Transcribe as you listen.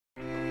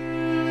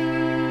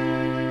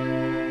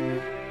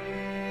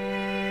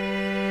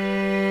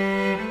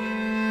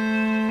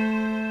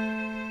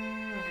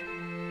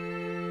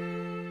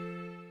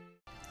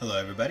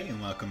everybody,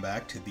 and welcome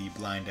back to the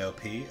blind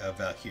LP of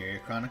Valkyria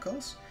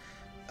Chronicles.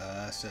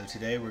 So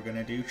today we're going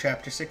to do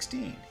Chapter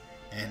 16,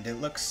 and it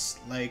looks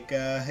like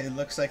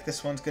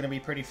this one's going to be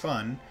pretty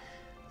fun,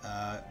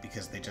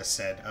 because they just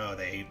said, oh,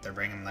 they're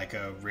bringing like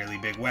a really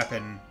big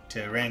weapon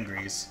to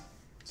Rangries.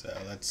 So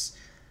I'm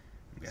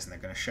guessing they're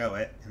going to show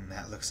it, and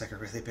that looks like a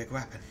really big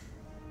weapon.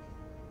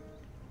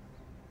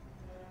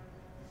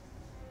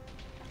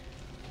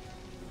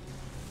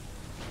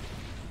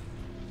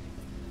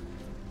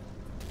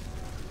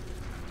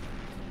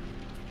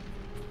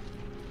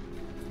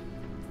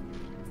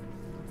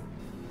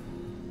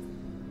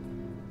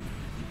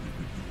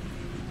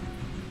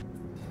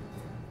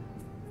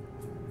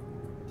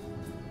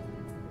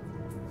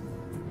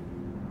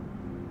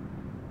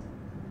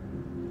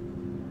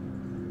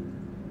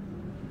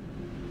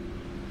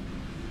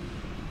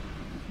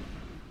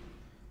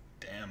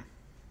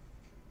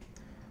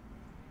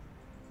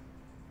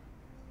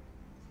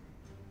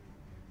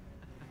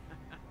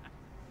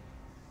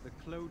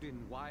 The Clodin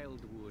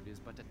wildwood is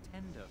but a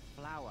tender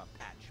flower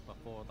patch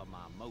before the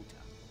Marmota.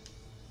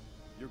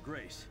 Your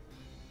Grace,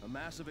 a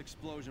massive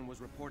explosion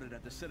was reported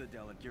at the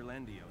Citadel at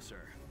Ghirlandaio,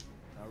 sir.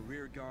 Our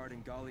rear guard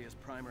and Gallia's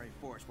primary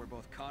force were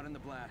both caught in the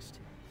blast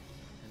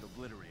and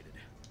obliterated.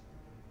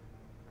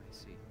 I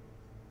see.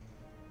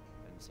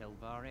 Then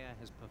Selvaria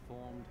has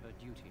performed her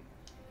duty.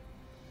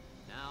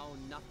 Now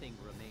nothing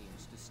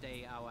remains to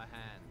stay our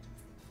hand.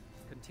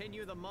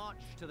 Continue the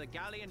march to the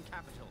Gallian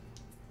capital.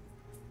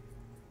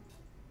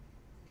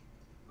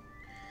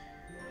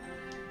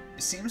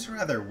 It seems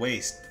rather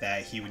waste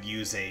that he would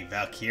use a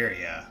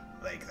Valkyria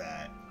like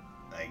that,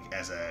 like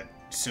as a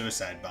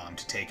suicide bomb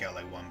to take out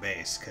like one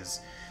base,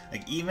 because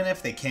like even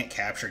if they can't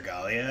capture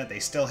Gallia, they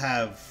still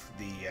have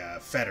the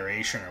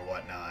Federation or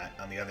whatnot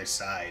on the other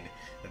side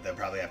that they'll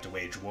probably have to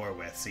wage war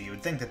with. So you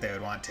would think that they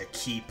would want to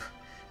keep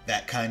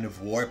that kind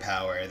of war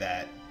power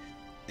that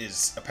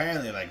is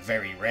apparently like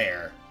very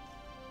rare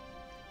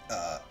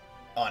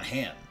on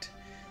hand,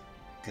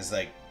 because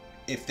like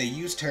if they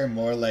used her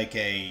more like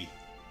a,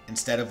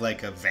 instead of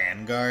like a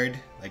vanguard,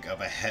 like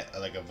of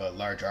a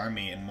large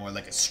army, and more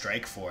like a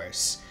strike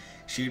force,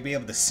 she would be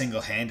able to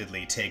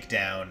single-handedly take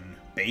down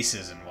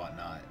bases and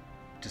whatnot,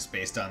 just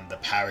based on the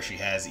power she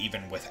has,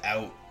 even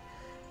without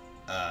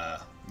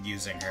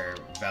using her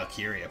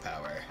Valkyria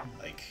power.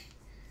 Like,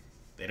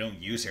 they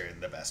don't use her in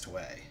the best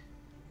way,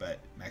 but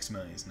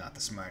Maximilian is not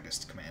the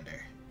smartest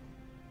commander.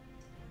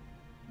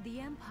 The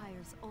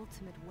Empire's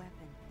ultimate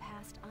weapon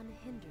passed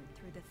unhindered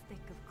through the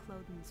thick of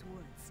Clodin's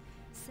woods,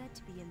 said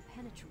to be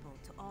impenetrable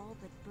to all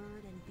but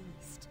bird and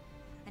beast,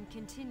 and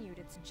continued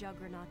its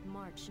juggernaut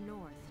march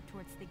north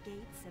towards the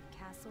gates of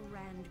Castle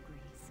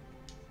Randgries.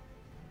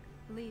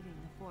 Leaving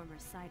the former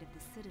site of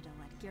the Citadel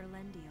at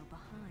Ghirlandaio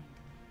behind,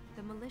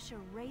 the militia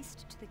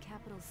raced to the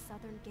capital's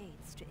southern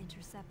gates to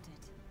intercept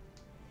it.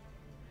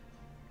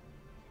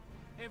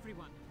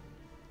 Everyone,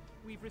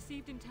 we've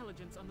received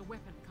intelligence on the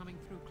weapon coming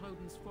through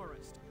Clodin's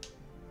forest.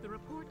 The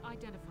report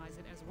identifies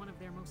it as one of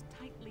their most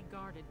tightly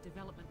guarded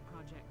development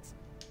projects.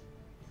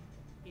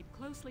 It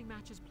closely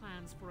matches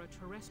plans for a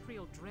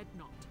terrestrial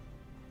dreadnought,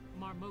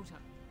 Marmota.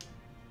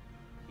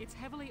 It's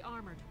heavily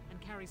armored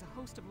and carries a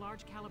host of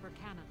large-caliber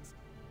cannons.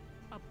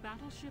 A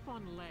battleship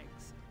on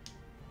legs.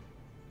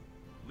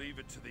 Leave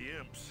it to the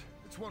imps.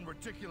 It's one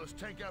ridiculous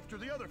tank after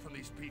the other from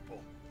these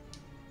people.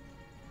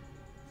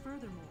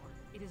 Furthermore,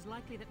 it is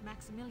likely that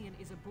Maximilian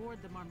is aboard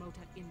the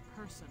Marmota in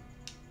person.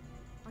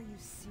 Are you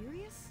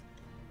serious?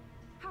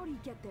 How'd he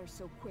get there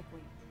so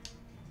quickly?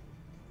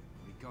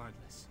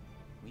 Regardless,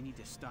 we need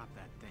to stop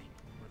that thing,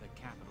 or the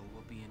capital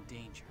will be in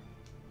danger.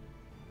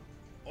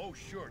 Oh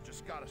sure,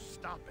 just gotta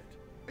stop it.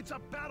 It's a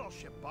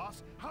battleship,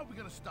 boss. How are we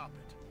gonna stop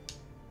it?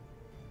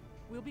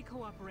 We'll be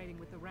cooperating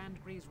with the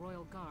Randgries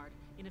Royal Guard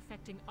in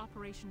effecting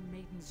Operation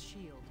Maiden's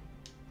Shield.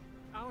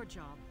 Our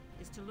job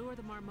is to lure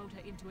the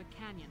Marmota into a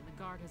canyon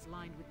the Guard has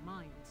lined with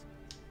mines.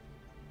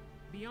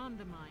 Beyond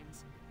the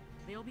mines,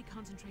 they'll be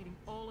concentrating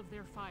all of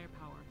their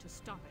firepower to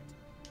stop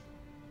it.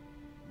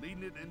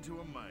 Leading it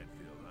into a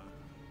minefield, huh?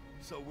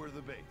 So we're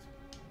the bait.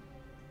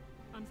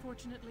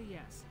 Unfortunately,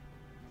 yes.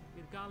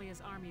 With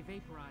Gallia's army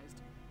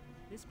vaporized,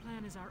 this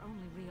plan is our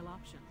only real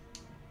option.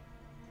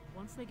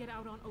 Once they get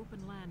out on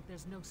open land,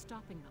 there's no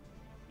stopping them.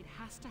 It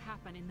has to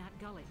happen in that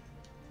gully.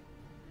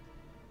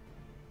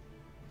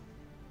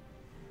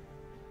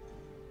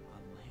 A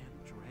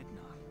land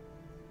dreadnought.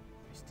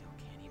 I still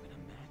can't even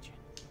imagine.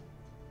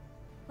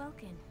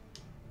 Vulcan.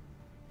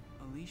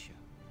 Alicia,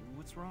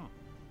 what's wrong?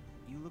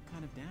 You look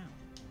kind of down.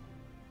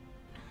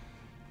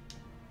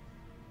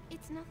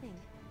 It's nothing.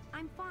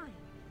 I'm fine.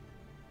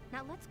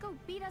 Now let's go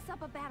beat us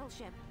up a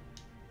battleship.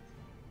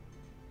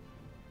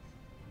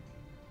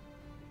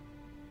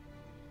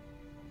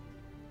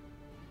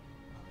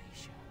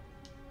 Alicia.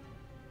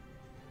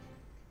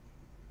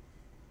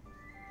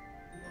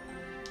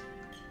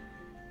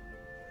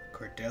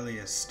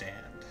 Cordelia's Stand.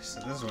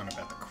 So this is one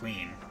about the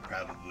Queen,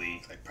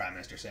 probably like Prime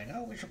Minister saying,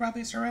 oh, we should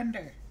probably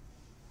surrender.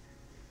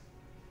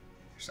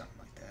 Or something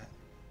like that.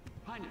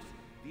 Highness,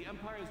 the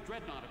Empire's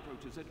dreadnought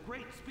approaches at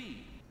great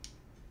speed.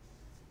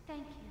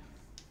 Thank you.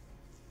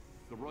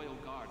 The Royal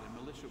Guard and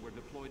militia were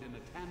deployed in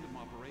a tandem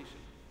operation,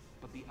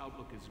 but the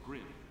outlook is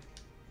grim.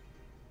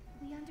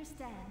 We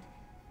understand.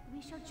 We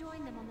shall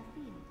join them on the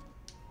field.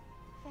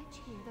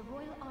 Fetch here the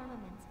royal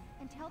armaments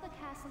and tell the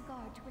castle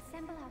guard to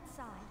assemble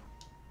outside.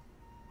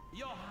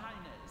 Your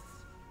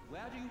Highness,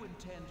 where do you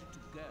intend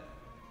to go?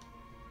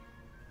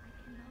 I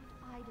cannot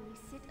idly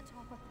sit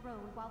atop a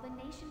throne while the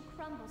nation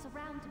crumbles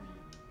around me.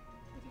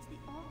 It is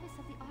the office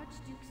of the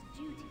Archduke's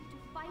duty to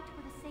fight for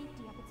the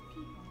safety of its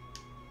people.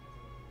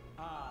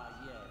 Ah,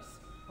 yes,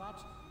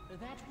 but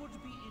that would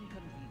be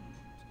inconvenient,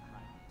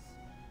 Highness.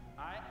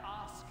 I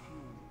ask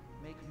you,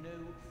 make no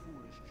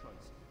foolish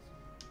choices.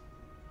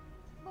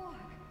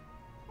 Borg,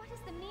 what is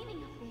the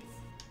meaning of this?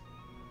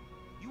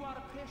 You are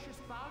a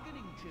precious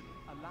bargaining chip,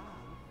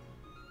 allow.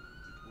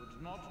 It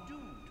would not do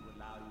to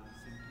allow you to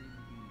simply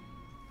leave.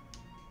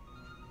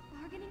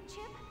 Bargaining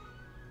chip?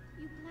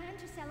 You plan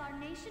to sell our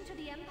nation to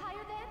the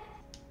Empire,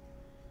 then?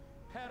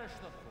 Perish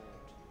the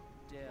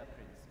thought, dear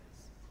princess.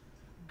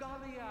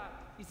 Gallia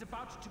is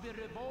about to be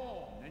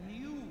reborn, a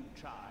new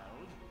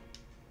child.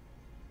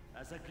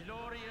 As a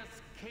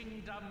glorious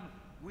kingdom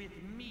with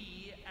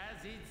me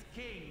as its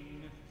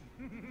king.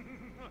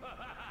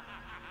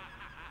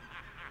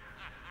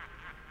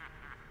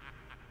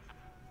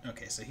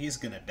 Okay, so he's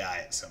gonna die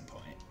at some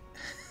point.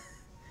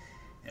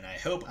 And I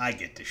hope I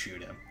get to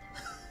shoot him.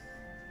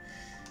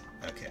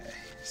 Okay,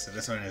 so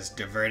this one is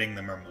diverting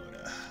the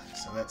Marmota.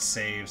 So let's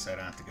save so I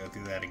don't have to go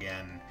through that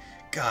again.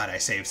 God, I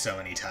saved so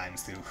many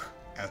times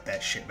throughout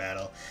that shit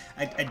battle.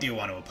 I do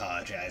want to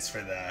apologize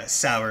for the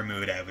sour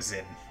mood I was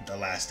in the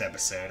last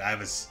episode. I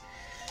was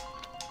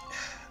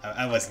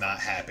not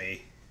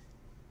happy.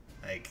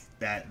 Like,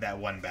 that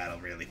one battle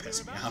really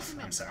pissed me off.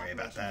 I'm sorry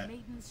about that.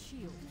 Maiden's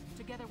Shield,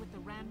 together with the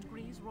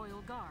Randgree's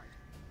Royal Guard.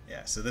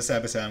 Yeah, so this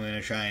episode I'm going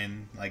to try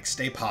and, like,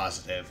 stay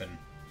positive and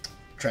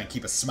try and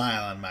keep a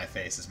smile on my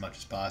face as much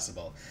as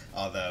possible.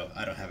 Although,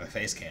 I don't have a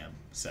face cam,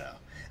 so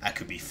I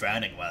could be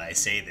frowning while I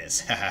say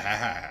this. Ha ha ha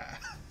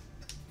ha.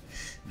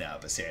 No,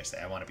 but seriously,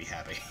 I want to be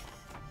happy.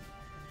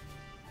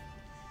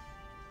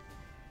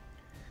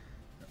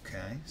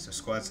 Okay, so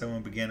Squad 7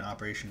 will begin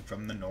operation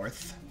from the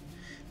north.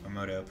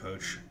 Marmota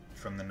approach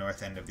from the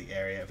north end of the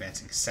area,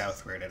 advancing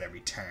southward at every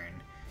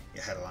turn.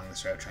 You head along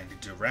this route trying to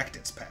direct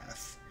its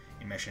path.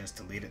 Your mission is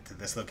to lead it to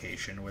this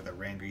location where the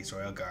Randgree's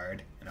Royal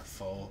Guard and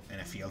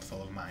a field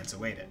full of mines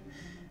await it.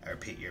 I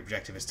repeat, your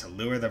objective is to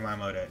lure the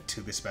Marmota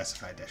to the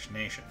specified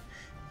destination.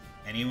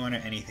 Anyone or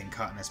anything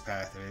caught in its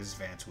path or his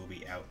advance will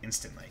be out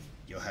instantly.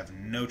 You'll have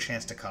no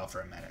chance to call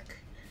for a medic.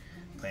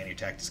 Plan your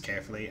tactics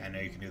carefully. I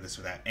know you can do this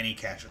without any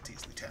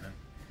casualties, Lieutenant.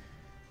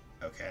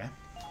 Okay.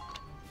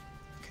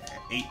 Okay,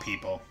 8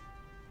 people.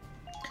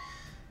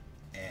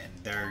 And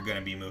they're going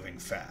to be moving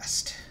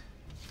fast.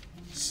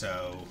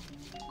 So...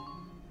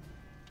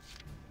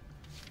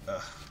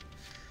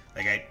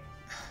 like,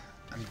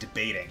 I'm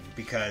debating,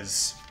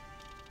 because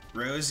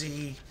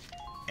Rosie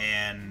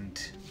and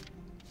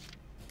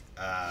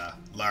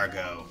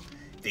Largo,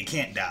 they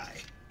can't die.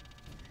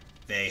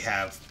 They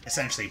have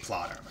essentially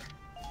plot armor.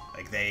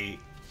 Like, they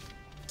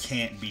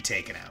can't be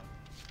taken out.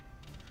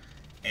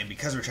 And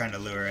because we're trying to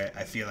lure it,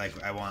 I feel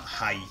like I want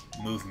high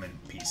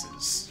movement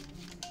pieces.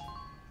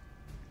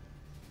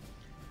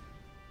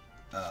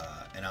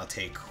 And I'll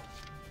take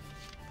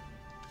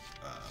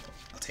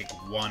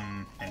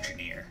 1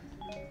 engineer.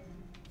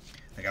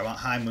 Like, I want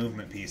high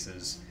movement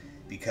pieces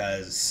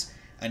because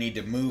I need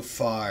to move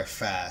far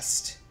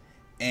fast.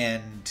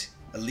 And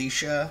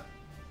Alicia,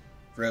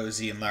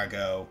 Rosie, and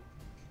Largo,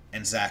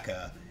 and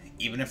Zaka,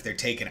 even if they're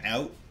taken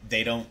out,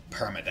 they don't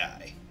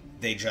perma-die.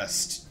 They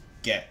just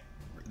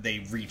they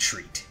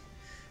retreat.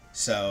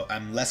 So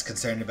I'm less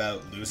concerned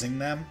about losing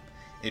them.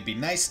 It'd be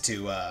nice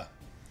to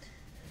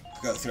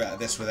go throughout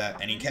this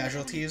without any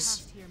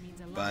casualties,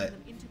 but...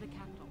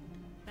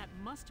 That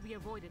must be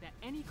avoided at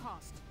any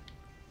cost.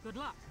 Good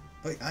luck.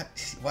 Wait,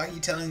 why are you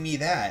telling me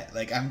that?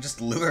 Like, I'm just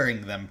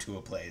luring them to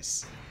a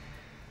place.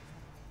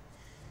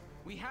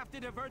 We have to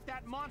divert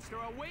that monster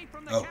away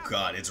from the Oh capital.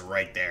 god, it's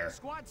right there.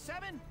 Squad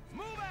 7,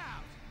 move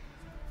out!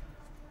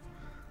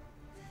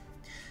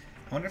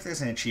 I wonder if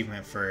there's an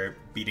achievement for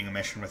beating a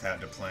mission without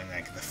deploying,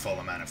 like, the full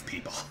amount of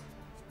people.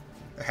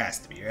 There has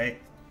to be,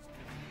 right?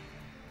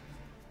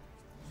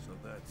 So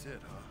that's it,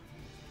 huh?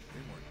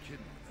 They weren't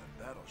kidding with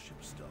that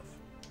battleship stuff.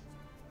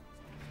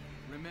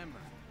 Remember,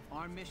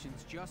 our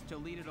mission's just to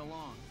lead it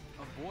along.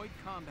 Avoid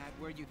combat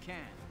where you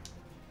can.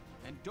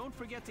 And don't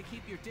forget to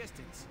keep your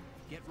distance.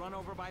 Get run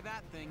over by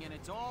that thing and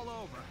it's all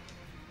over.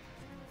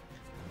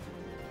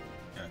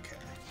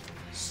 Okay.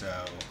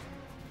 So,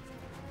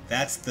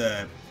 that's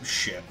the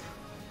ship.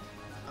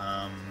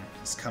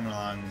 It's coming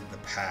along the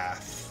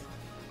path.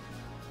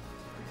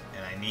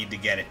 And I need to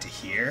get it to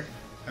here,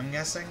 I'm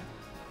guessing.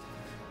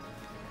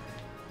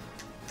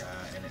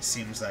 And it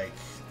seems like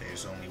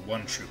there's only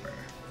 1 trooper.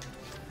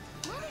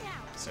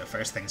 So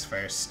first things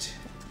first,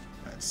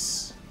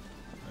 let's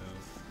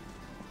move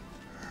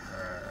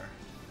her.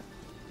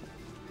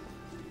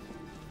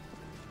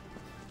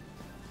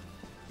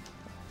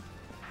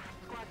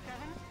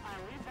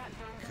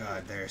 God,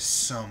 god, there's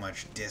so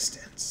much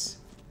distance.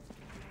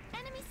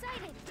 Enemy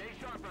sighted! Stay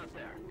sharp out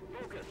there.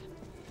 Focus.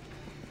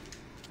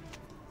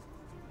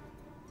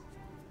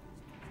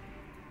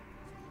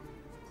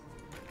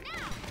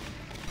 Now!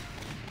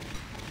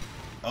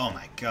 Oh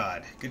my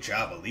god. Good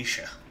job,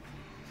 Alicia.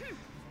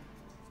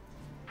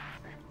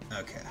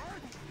 Okay.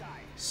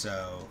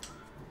 So,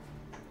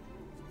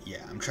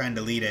 yeah, I'm trying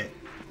to lead it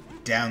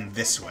down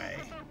this way.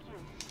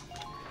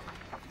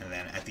 And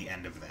then at the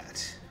end of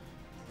that.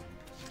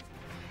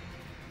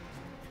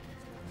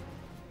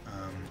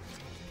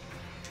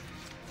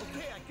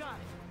 Okay, I got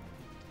it.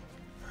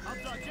 I'll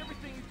dodge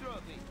everything you throw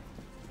at me.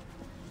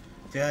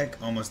 I feel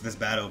like almost this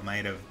battle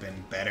might have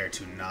been better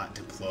to not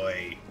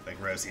deploy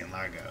like Rosie and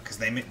Largo, because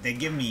they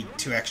give me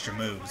 2 extra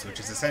moves, which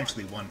is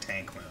essentially 1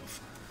 tank move.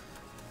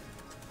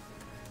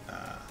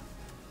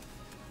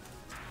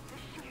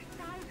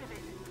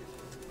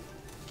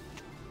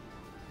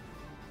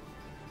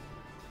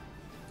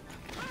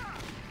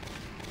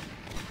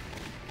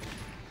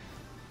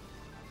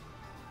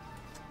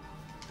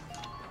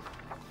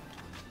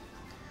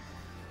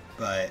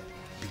 But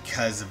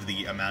because of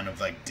the amount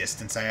of like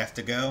distance I have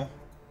to go,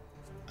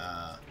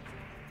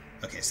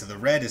 okay, so the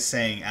red is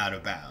saying out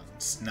of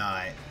bounds,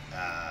 not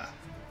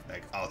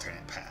like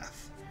alternate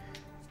path.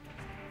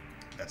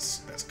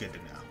 That's good to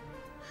know.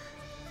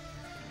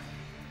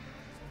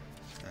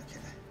 Okay,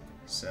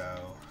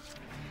 so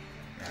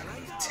now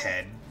move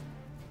Ted.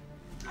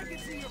 And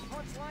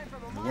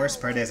the worst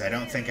part is I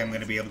don't think I'm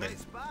going to be able to.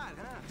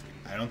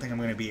 I don't think I'm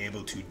going to be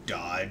able to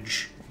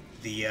dodge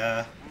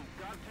the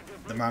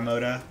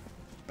Marmota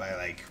by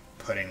like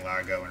putting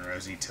Largo and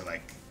Rosie to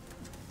like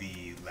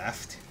the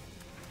left.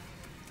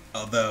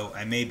 Although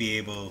I may be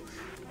able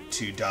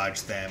to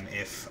dodge them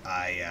if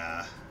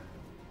I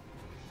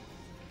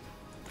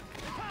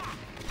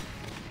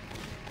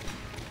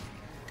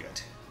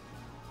good.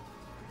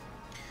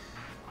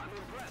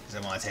 Because I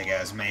want to take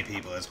out as many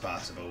people as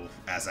possible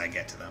as I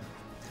get to them.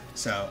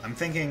 So I'm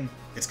thinking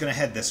it's gonna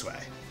head this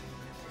way.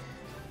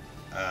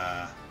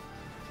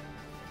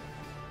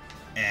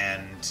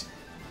 And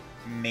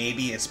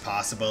maybe it's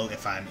possible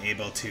if I'm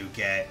able to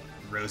get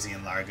Rosie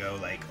and Largo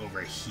like over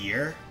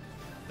here.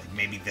 Like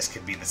maybe this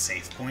could be the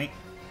safe point.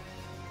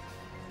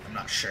 I'm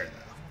not sure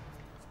though.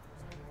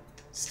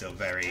 Still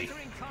very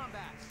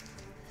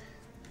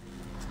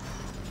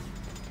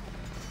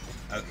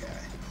okay.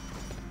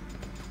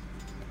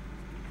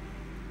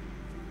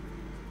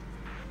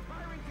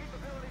 Firing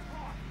capability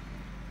lost.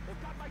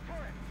 They've got my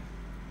turret.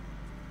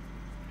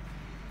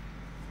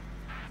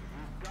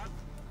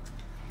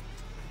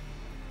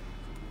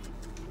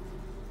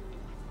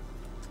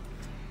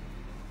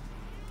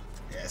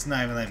 Yeah, it's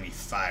not even letting me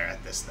fire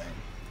at this thing.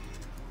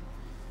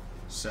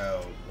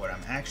 So what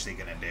I'm actually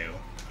gonna do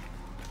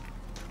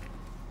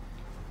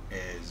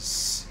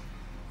is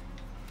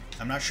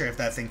I'm not sure if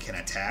that thing can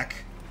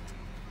attack.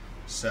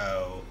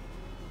 So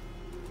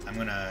I'm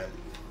gonna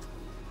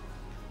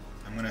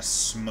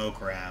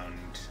smoke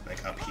around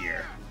like up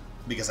here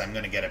because I'm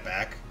gonna get it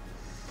back.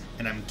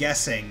 And I'm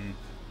guessing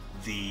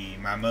the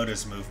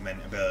Marmota's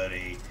movement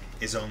ability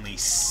is only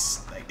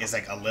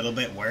like a little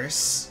bit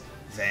worse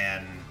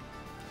than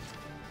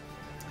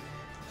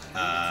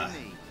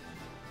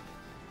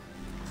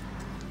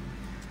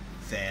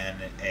than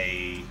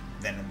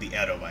the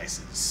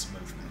Edelweiss's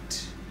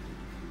movement.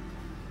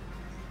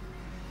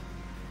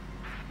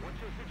 What's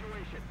your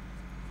situation?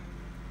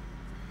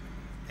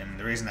 And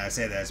the reason I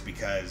say that is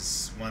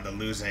because one of the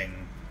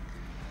losing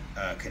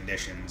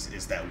conditions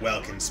is that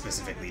Welkin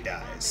specifically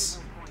dies.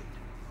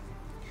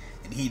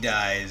 And he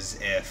dies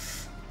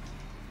if...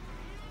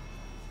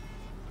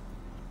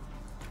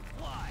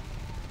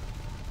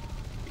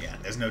 yeah,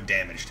 there's no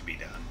damage to be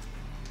done.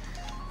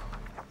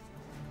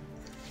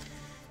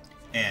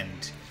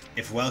 And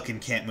if Welkin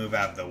can't move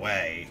out of the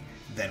way,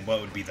 then what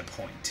would be the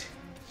point?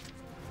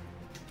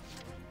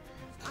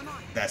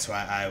 That's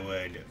why I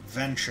would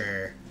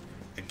venture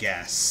a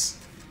guess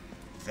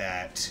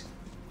that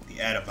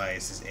the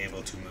Edelweiss is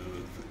able to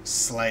move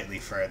slightly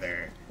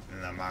further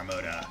than the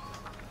Marmota.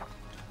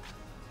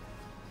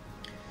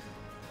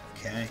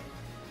 Okay.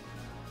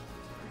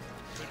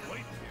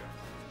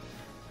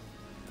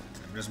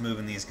 I'm just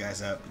moving these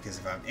guys up because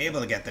if I'm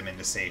able to get them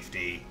into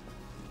safety,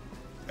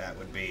 that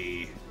would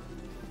be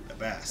the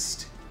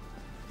best.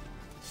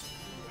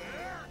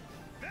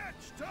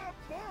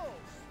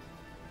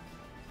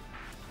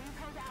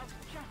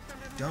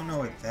 Don't know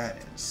what that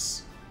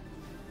is.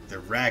 The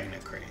Ragna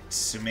crates.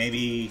 So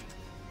maybe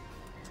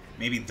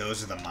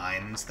those are the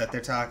mines that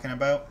they're talking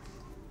about.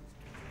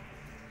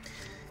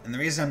 And the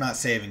reason I'm not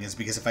saving is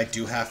because if I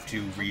do have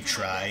to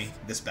retry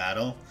this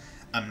battle,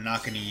 I'm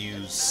not going to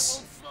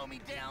use...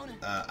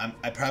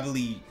 I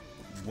probably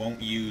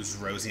won't use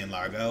Rosie and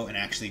Largo and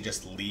actually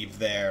just leave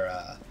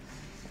their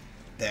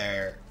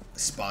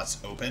spots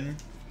open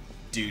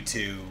due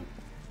to...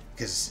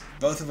 because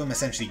both of them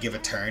essentially give a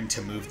turn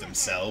to move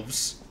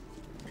themselves,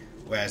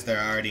 whereas there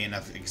are already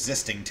enough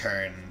existing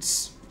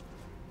turns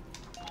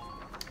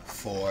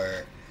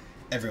for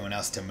everyone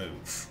else to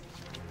move.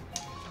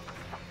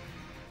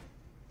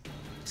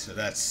 So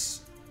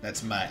that's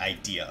my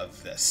idea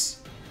of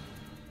this.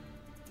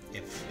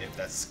 If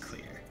that's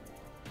clear.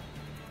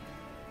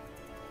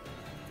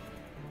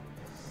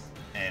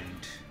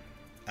 And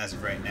as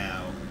of right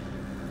now,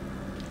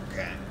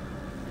 okay.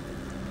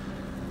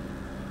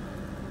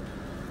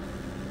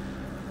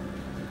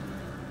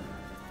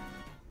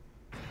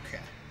 Okay.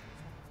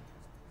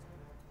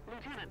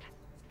 Lieutenant,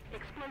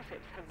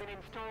 explosives have been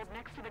installed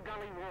next to the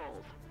gully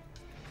walls.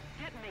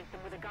 Detonate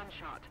them with a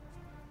gunshot.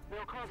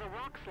 They'll cause a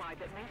rock slide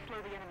that may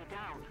slow the enemy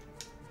down.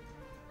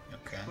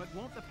 Okay. But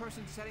won't the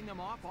person setting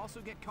them off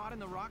also get caught in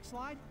the rock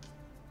slide?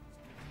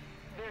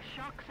 They're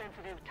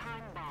shock-sensitive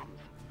time bombs.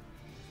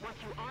 Once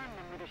you arm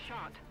them with a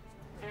shot,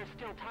 there's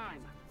still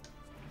time.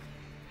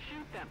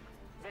 Shoot them,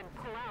 then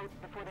pull out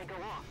before they go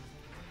off.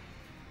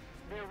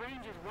 Their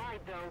range is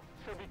wide, though,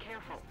 so be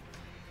careful.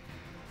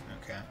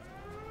 Okay.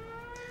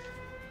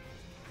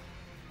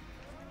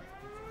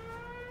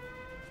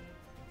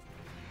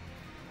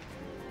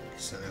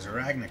 So there's a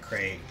Ragna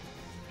crate,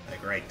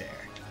 like right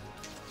there.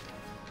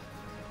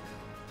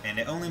 And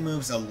it only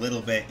moves a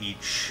little bit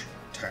each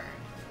turn.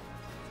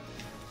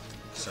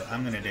 So what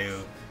I'm gonna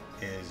do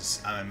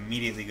is I'm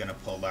immediately gonna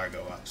pull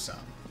Largo up some.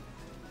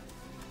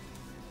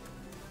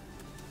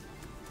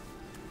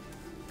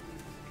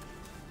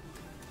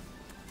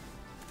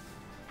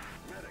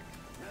 Medic,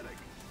 medic.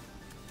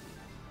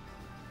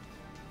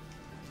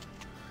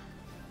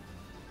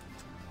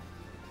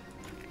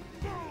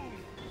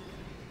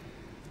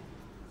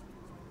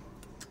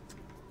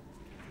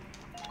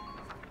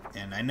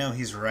 And I know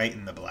he's right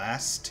in the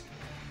blast.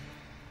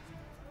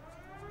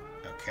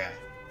 Okay.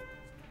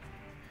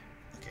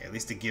 Okay, at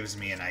least it gives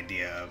me an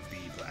idea of the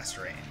blast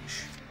range.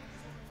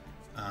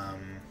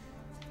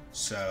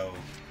 So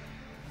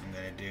what I'm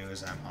going to do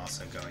is I'm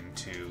also going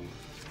to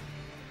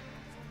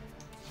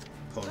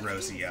pull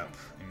Rosie up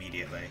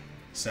immediately.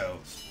 So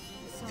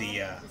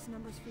the oh,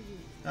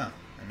 I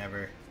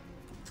never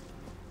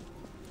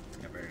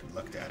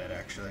looked at it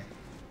actually.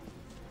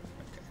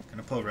 Okay,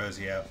 gonna pull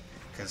Rosie out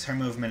because her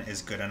movement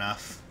is good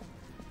enough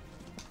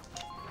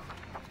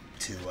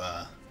to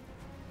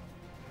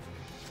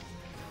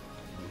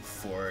move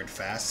forward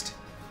fast.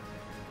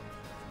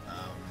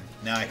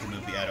 Now I can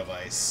move the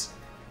Edelweiss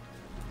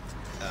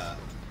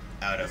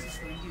out of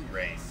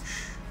range.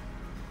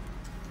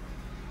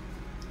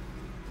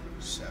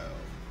 So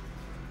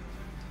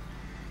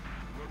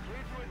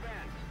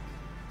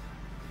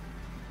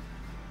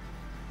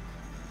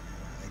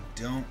I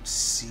don't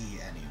see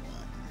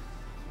anyone.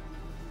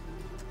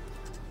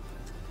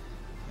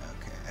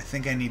 Okay, I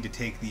think I need to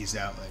take these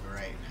out like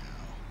right now.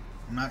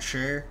 I'm not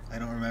sure. I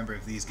don't remember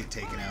if these get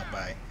taken out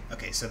by...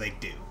 Okay, so they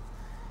do.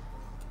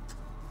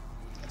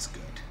 That's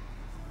good.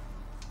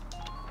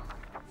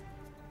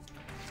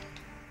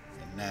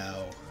 And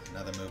now,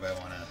 another move I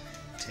want to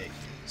take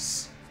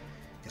is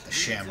get the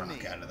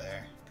Shamrock out of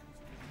there.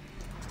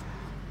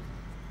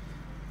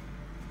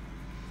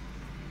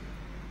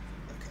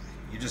 Okay,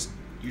 you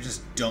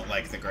just don't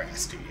like the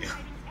grass, do you,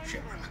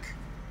 Shamrock?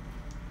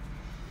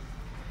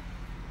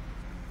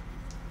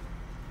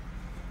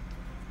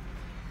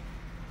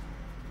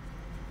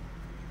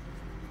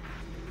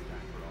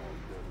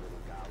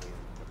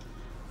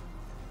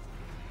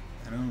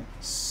 I don't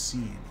see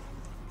any.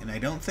 And I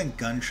don't think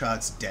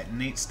gunshots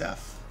detonate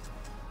stuff.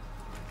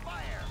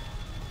 Yeah,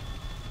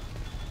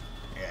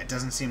 it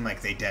doesn't seem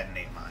like they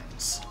detonate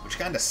mines, which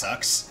kind of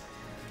sucks.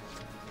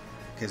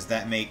 Because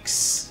that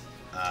makes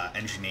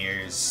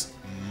engineers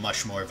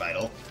much more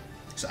vital.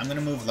 So I'm going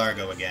to move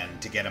Largo again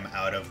to get him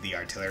out of the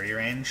artillery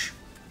range.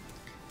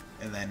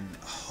 And then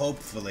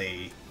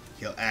hopefully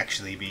he'll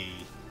actually be,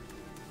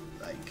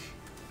 like,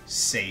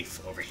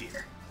 safe over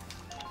here.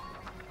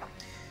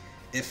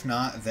 If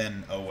not,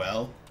 then oh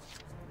well.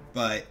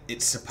 But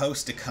it's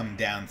supposed to come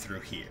down through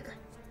here.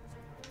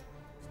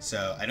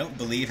 So I don't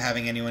believe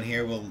having anyone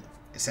here will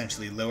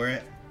essentially lure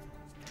it.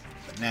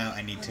 But now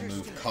I need to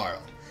move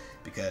Carl.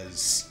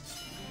 Because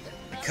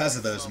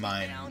of those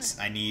mines,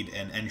 I need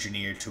an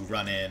engineer to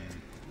run in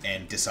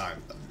and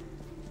disarm them.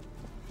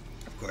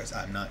 Of course,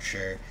 I'm not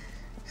sure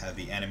how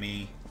the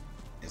enemy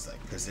is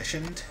like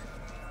positioned.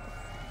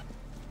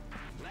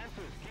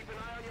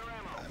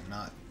 I'm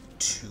not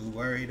too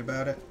worried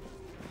about it.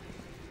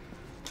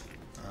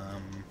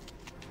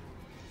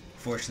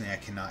 Fortunately, I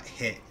cannot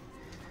hit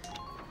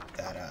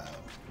that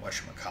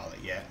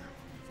whatchamacallit yet.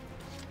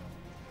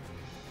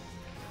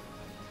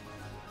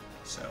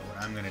 So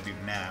what I'm gonna do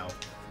now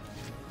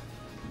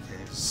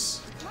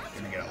is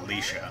I'm gonna get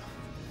Alicia,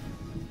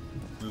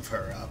 move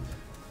her up.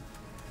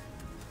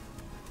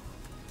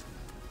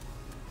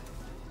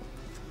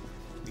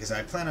 Because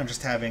I plan on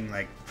just having,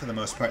 like, for the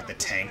most part, the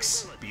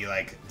tanks be,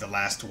 like, the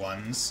last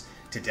ones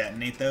to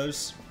detonate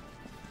those.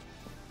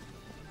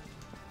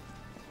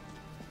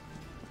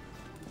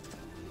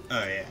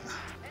 Oh, yeah.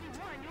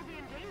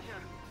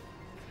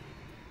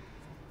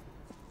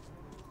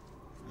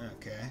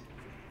 Okay.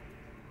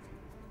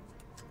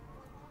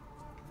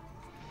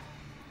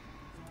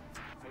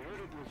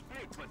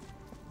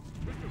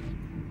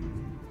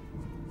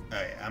 Oh,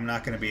 yeah, I'm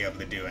not going to be able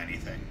to do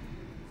anything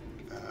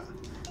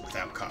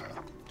without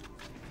Carl.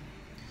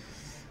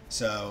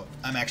 So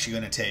I'm actually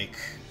going to take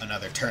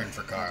another turn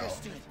for Carl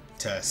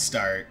to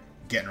start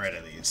getting rid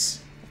of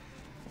these.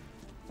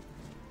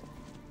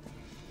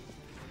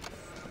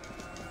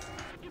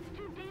 It's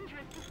too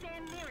dangerous to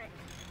stand near it.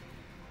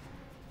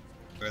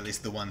 Or at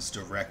least the ones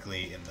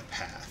directly in the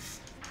path.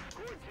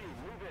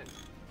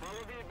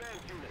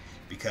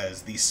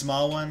 Because these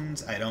small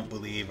ones, I don't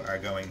believe, are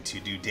going to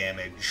do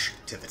damage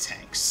to the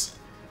tanks.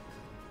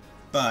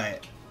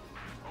 But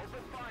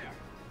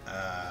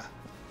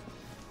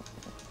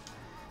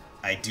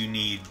I do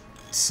need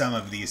some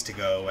of these to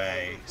go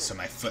away so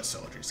my foot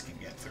soldiers can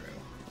get through.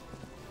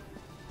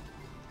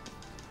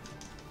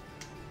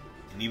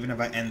 And even if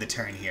I end the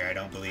turn here, I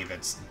don't believe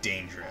it's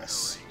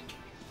dangerous.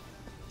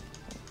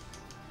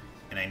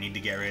 And I need to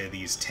get rid of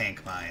these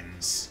tank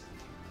mines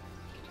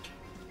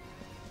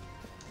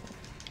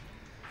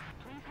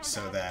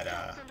so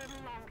that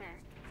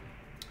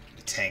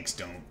the tanks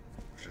don't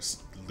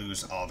just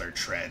lose all their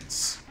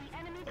treads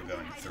while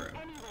going through.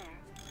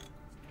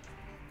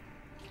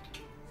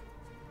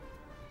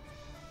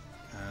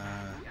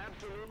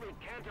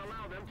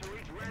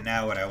 And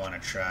now what I want to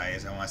try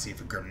is I want to see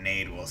if a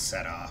grenade will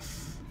set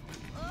off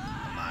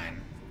a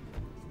mine.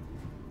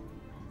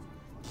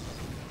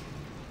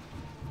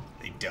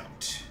 They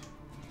don't.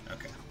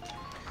 Okay.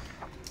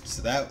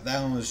 So that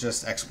one was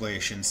just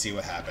exploration, see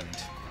what happened.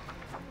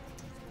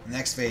 The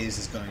next phase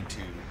is going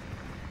to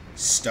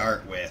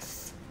start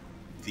with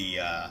the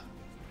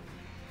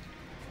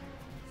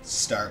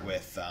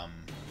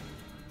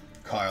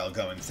Carl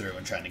going through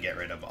and trying to get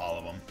rid of all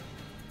of them.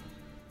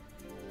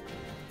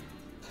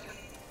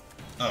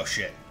 Oh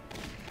shit.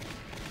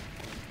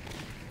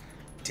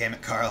 Damn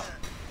it, Carl.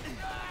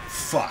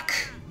 Fuck.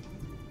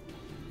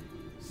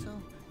 So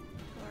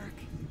dark.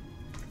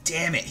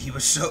 Damn it, he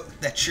was so...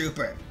 that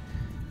trooper.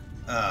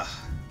 Ugh.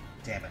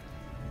 Damn it.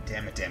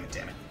 Damn it, damn it,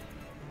 damn it.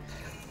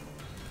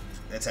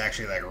 That's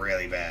actually, like,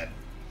 really bad.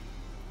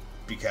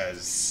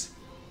 Because...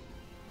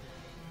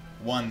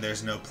 one,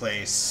 there's no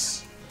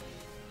place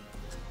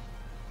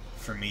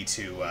for me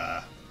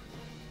to,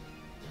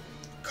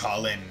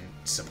 call in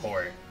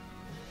support.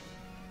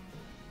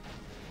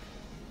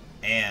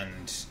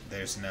 And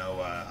there's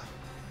no,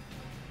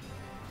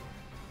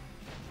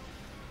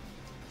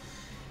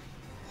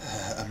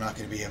 I'm not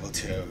going to be able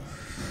to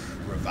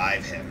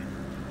revive him.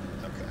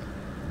 Okay.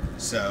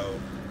 So,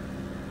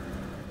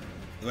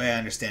 the way I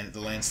understand it, the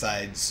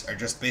landslides are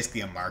just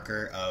basically a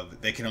marker of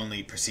they can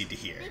only proceed to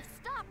here. They've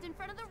stopped in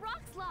front of the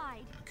rock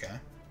slide. Okay.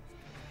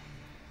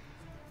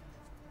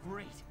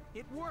 Great.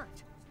 It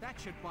worked. That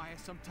should buy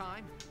us some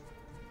time.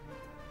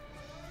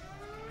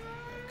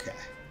 Okay.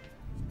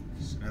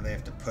 So now they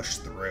have to push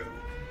through.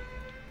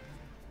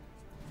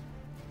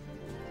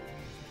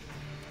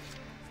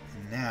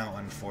 And now,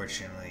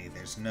 unfortunately,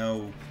 there's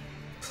no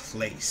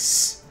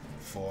place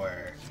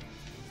for...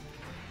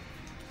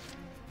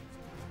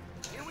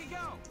 Here we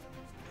go.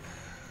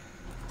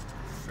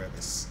 for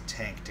this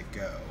tank to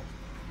go.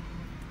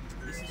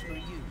 This is for you,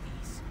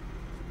 East.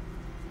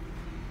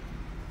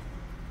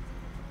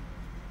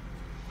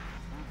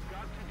 We've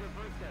got to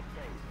divert that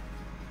thing.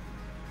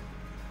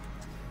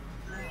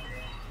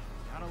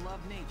 Gotta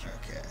love nature.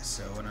 Okay,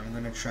 so what I'm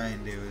going to try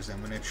and do is I'm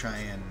going to try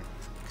and...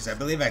 because I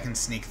believe I can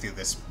sneak through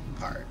this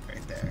part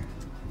right there.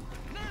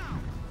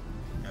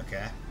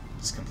 Okay,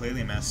 just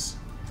completely miss.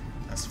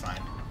 That's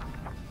fine.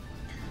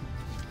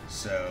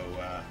 So,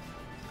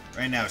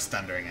 right now it's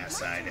thundering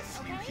outside. If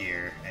you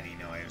hear any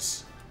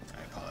noise,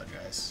 I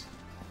apologize.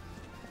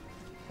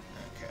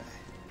 Okay.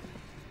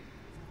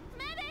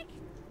 Medic!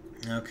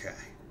 Okay.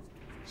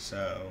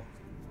 So...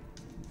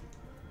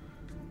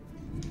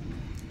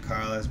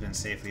 Carl has been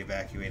safely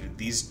evacuated.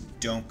 These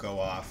don't go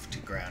off to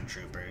ground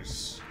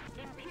troopers.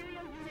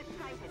 Imperial unit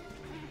sighted.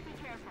 Please be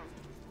careful.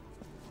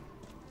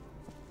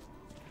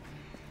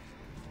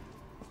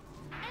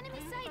 Enemy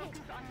sighted! Focus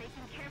on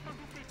making careful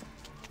decisions.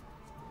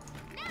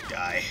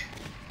 Die.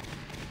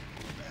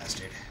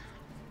 Bastard.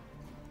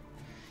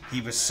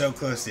 He was so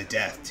close to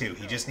death, too.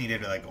 He just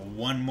needed, like,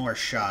 one more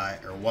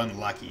shot, or one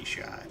lucky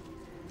shot,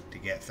 to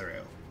get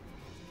through.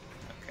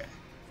 Okay.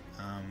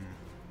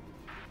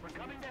 We're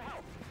coming to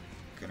help.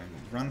 Gonna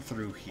run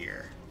through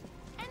here.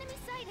 Enemy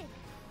sighted!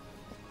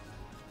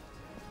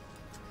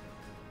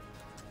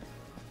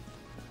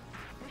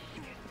 The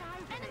sheer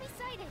size of Enemy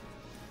sighted!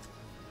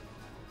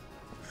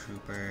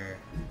 Trooper.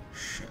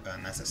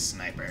 And that's a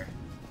sniper.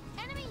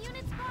 Enemy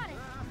unit spotted!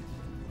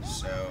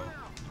 So,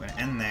 I'm gonna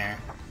end there.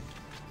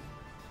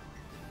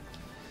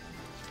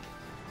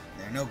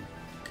 There are no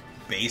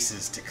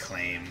bases to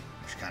claim,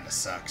 which kind of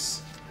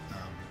sucks.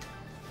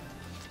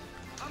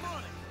 I'm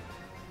on it.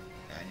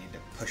 I need to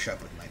push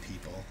up with my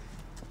people.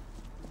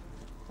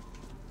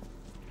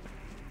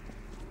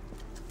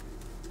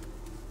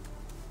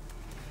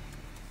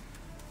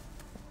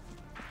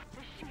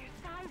 The sheer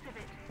size of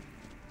it!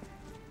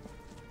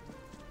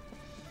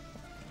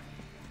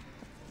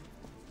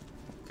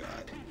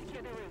 God.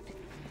 Secure the route.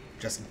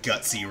 Just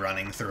gutsy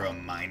running through a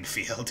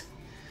minefield.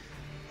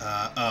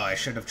 Oh, I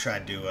should have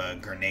tried to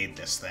grenade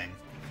this thing.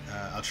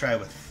 I'll try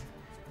with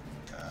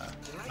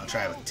I'll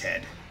try with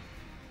Ted.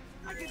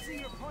 I can see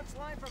your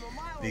punchline from a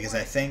mile Because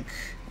away.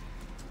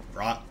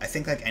 I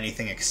think like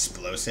anything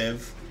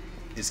explosive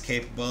is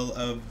capable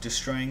of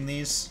destroying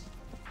these.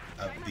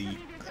 Of the like,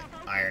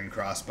 iron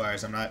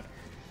crossbars.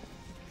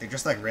 They're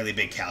just like really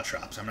big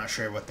caltrops. I'm not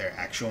sure what their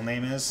actual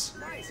name is.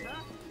 Nice,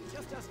 huh?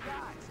 Just us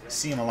guys. I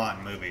see them a lot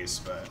in movies,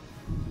 but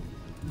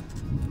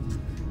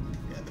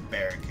yeah, the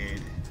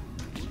barricade.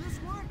 Will this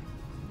work?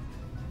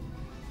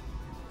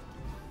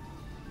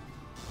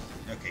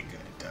 Okay, good,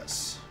 it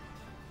does.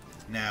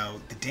 Now,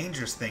 the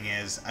dangerous thing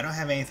is, I don't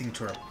have anything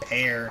to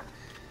repair.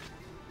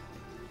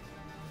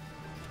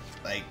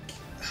 Like,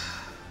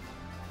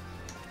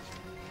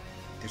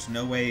 there's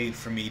no way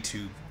for me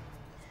to...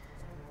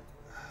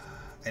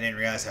 I didn't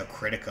realize how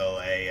critical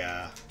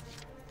a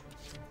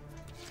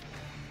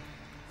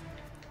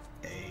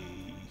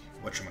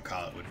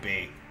whatchamacallit would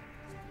be.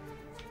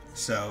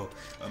 So,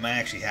 what might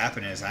actually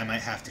happen is I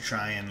might have to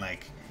try and,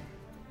 like,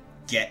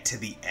 get to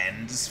the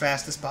end as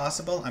fast as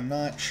possible. I'm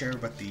not sure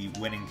what the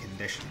winning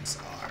conditions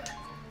are.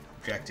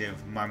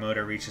 Objective,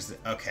 Marmota reaches the...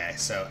 Okay,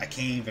 so I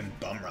can't even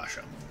bum rush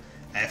him.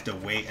 I have to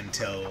wait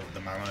until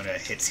the Marmota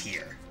hits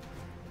here.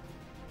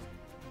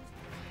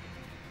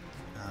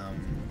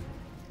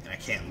 And I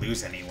can't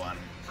lose anyone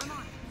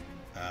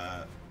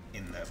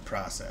in the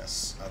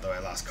process. Although I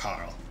lost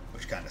Carl,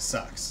 which kind of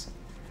sucks.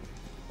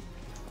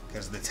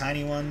 Because the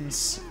tiny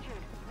ones...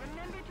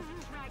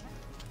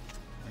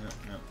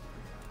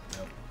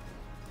 Nope.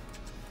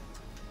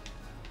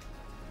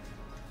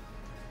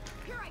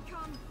 Here I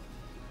come.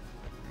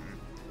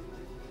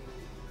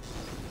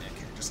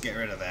 Okay, just get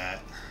rid of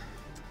that.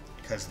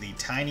 Because the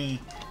tiny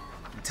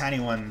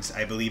ones,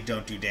 I believe,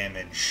 don't do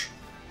damage.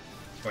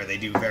 Or they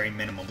do very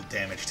minimal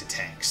damage to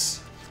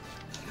tanks.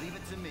 Leave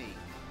it to me.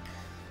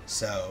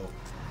 So,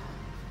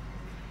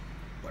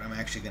 what I'm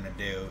actually gonna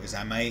do is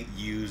I might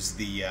use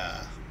the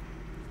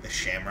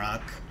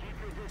Shamrock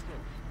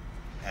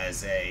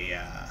as a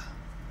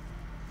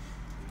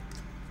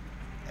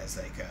as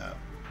like a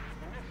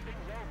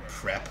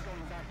prep.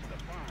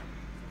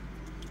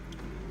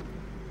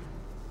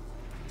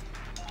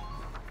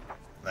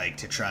 Like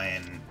to try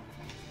and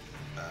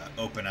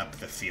open up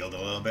the field a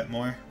little bit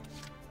more.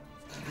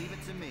 Leave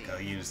it to me. I'll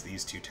use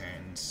these 2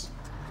 turns.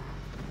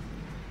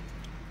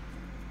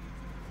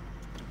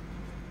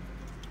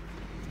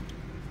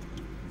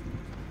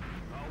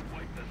 I'll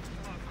wipe the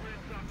smug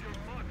grins off your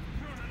mug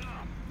soon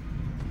enough.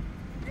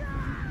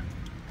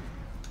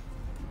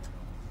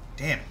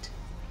 Damn it.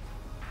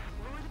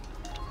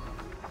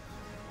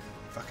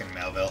 Fucking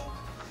Melville.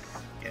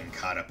 Getting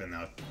caught up in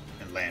the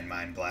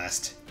landmine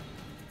blast.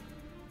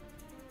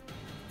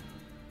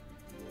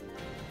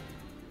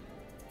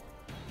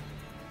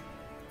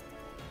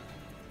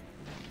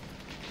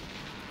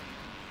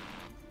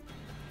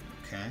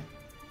 Okay.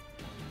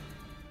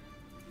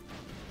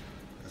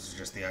 Those are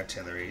just the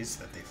artilleries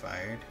that they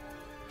fired.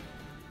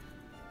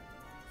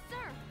 Sir,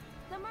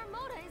 the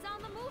Marmota is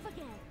on the move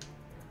again.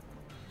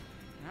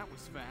 That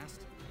was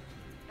fast.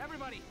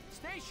 Everybody,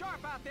 stay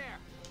sharp out there!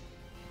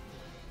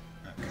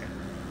 Okay.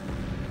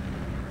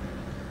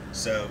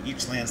 So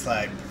each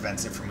landslide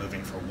prevents it from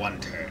moving for 1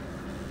 turn.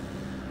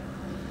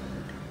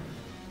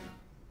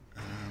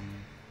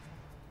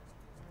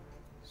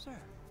 Sir,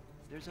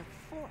 there's a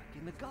fork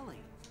in the gully.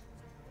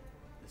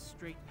 The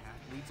straight path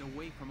leads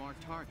away from our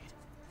target.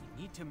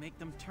 We need to make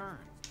them turn.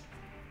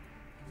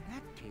 In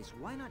that case,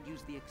 why not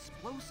use the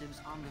explosives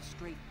on the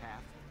straight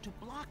path to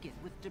block it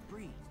with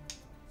debris?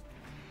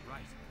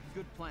 Right.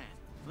 Good plan.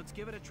 Let's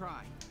give it a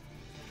try.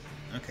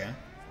 Okay.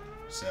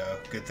 So,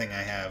 good thing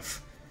I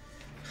have...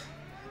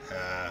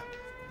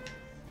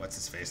 what's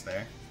his face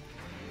there?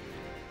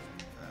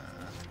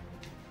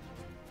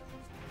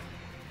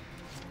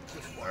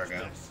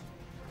 Largo.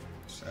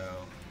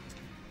 So...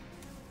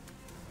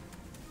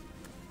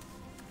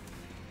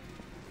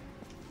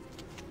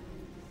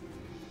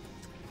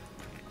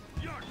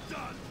 You're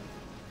done.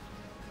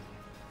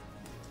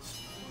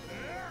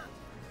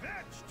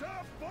 Match to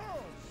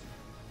balls.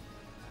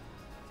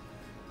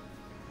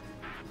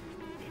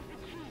 Speed is the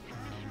key to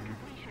mission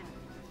completion.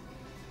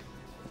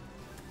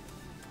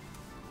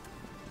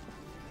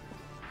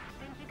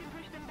 Think you can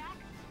push them back?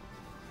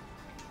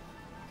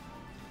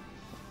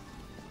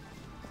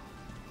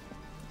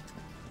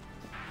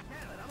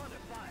 Damn it, I'm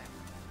under fire.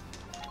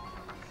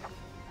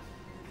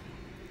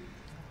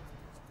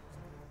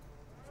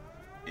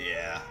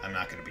 Yeah, I'm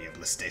not going to be able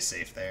to stay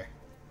safe there.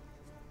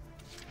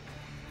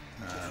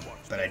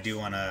 But I do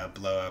want to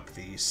blow up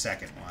the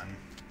second one.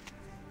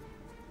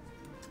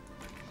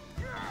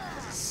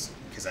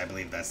 Because I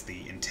believe that's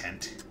the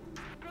intent.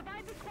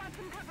 Provide the squad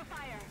some cover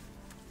fire.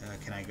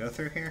 Can I go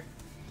through here?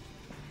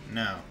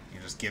 No,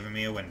 you're just giving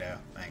me a window.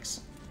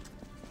 Thanks.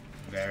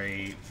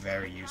 Very,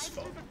 very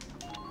useful.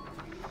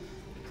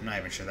 I'm not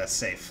even sure that's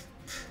safe.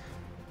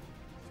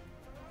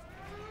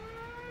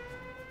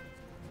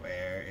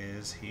 Where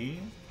is he?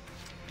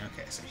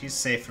 Okay, so he's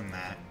safe from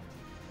that.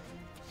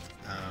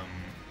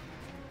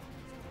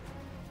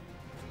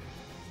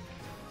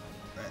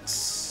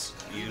 Let's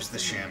use the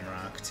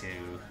Shamrock to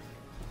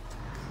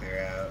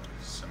clear out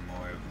some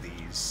more of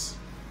these.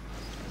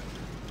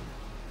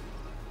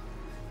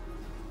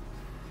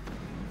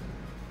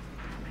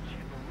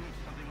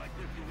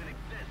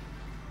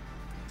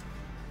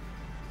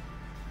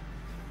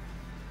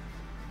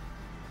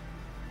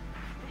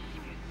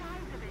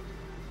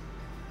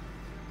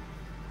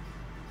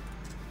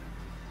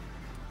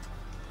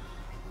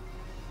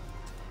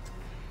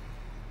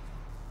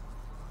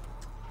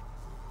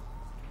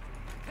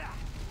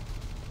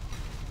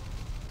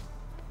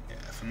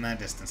 From that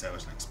distance, I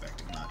wasn't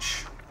expecting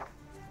much.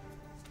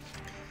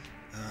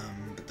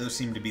 But those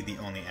seem to be the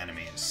only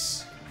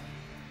enemies.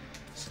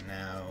 So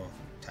now,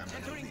 time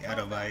to move the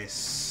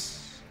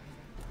Edelweiss.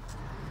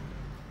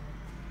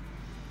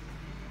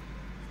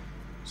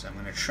 So I'm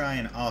going to try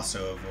and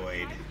also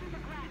avoid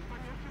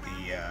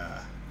the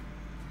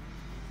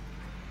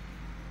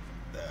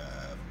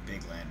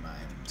big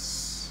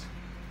landmines.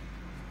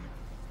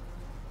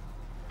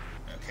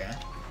 Okay.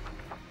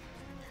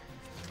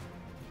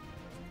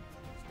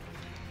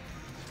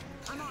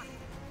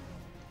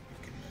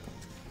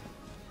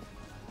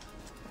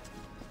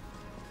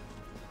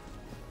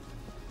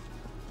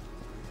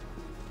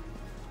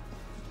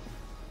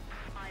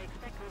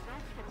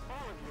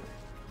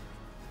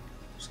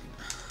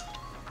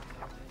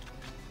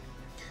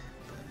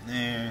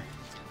 There.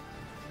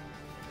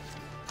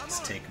 Let's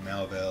take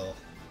Melville.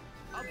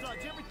 I'll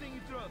dodge everything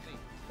you throw at me.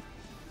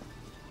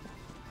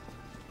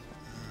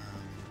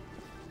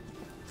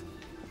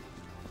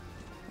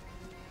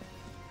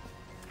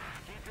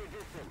 Keep your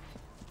distance.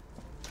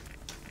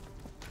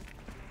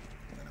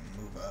 I'm gonna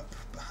move up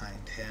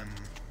behind him.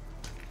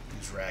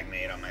 Use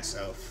Ragnade on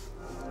myself.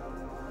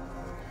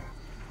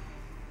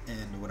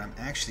 And what I'm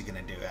actually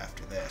gonna do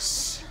after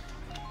this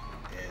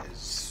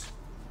is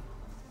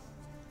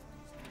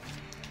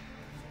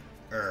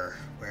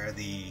where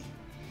the...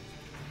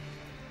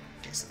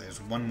 Okay, so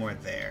there's one more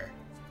there.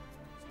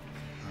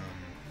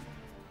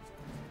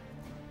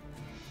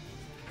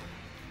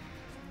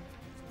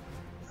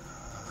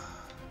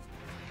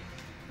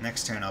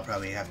 Next turn I'll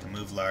probably have to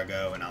move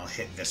Largo and I'll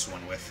hit this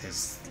one with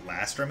his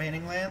last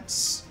remaining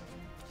lance.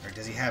 Or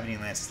does he have any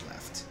lances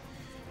left?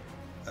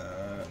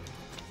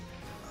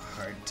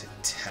 Hard to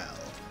tell.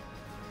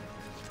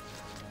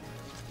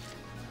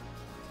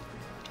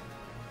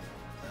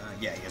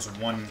 Yeah, he has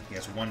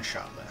one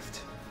shot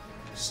left.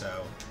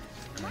 So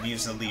I'm gonna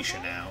use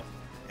Alicia now,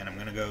 and I'm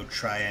gonna go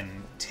try and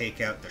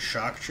take out the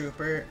shock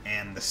trooper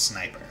and the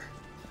sniper.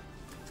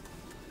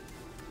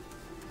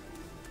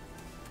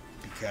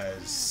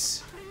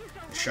 Because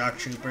the shock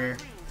trooper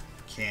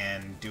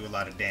can do a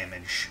lot of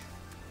damage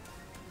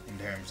in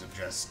terms of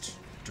just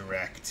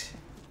direct.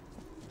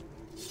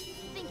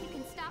 Think you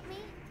can stop me?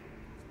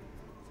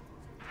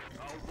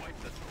 I'll wipe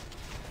this.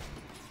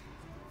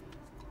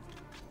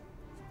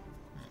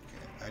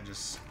 Okay, I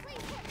just... There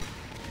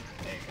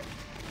you go.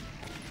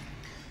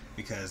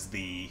 Because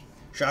the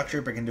shock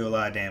trooper can do a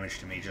lot of damage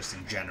to me just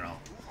in general,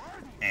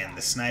 and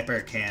the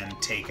sniper can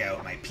take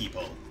out my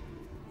people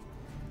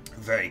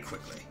very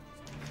quickly.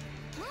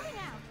 Moving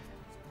out.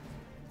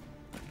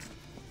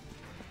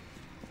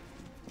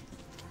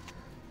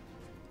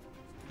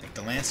 Like,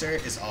 the Lancer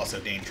is also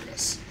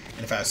dangerous,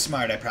 and if I was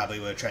smart, I probably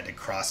would have tried to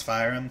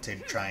crossfire him to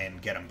try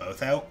and get them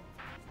both out.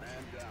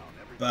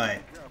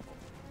 But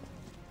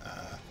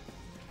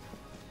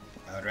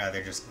I would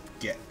rather just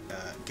get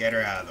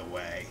her out of the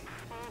way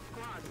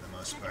for the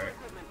most part.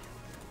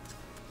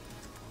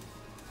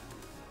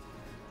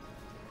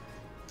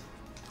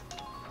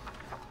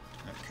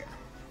 Okay.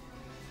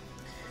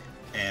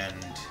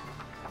 And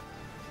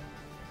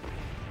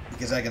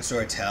because I can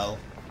sort of tell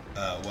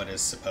what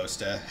is supposed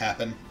to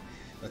happen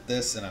with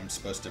this, and I'm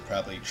supposed to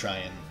probably try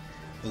and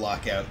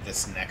block out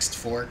this next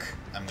fork,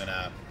 I'm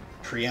gonna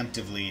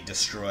preemptively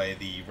destroy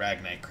the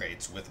Ragnite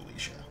crates with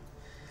Alicia.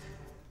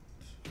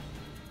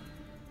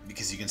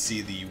 Because you can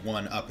see the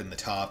one up in the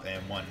top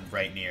and one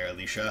right near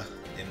Alicia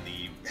in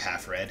the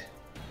half red.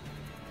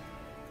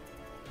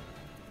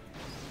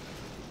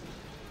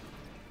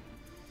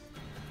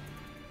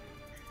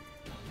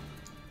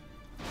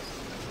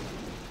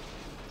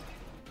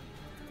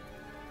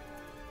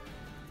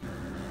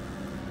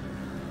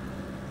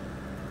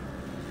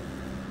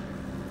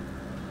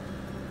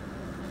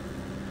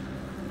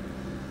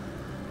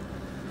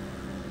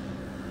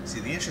 See,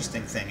 the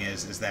interesting thing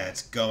is that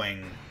it's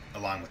going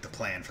along with the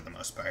plan for the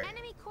most part.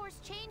 Enemy course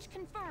change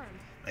confirmed.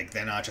 Like,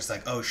 they're not just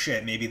like, oh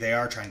shit, maybe they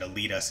are trying to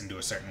lead us into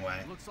a certain way.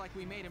 Looks like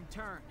we made him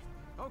turn.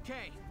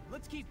 Okay,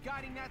 let's keep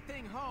guiding that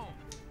thing home.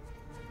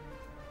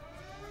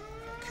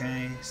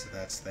 Okay, so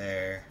that's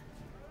there.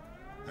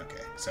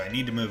 Okay, so I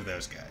need to move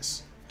those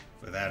guys,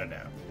 without a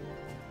doubt.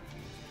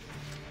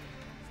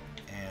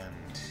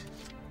 And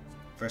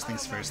first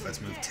things first,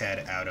 let's move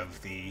Ted out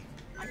of the...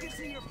 I can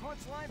see your punch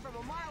line from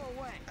a mile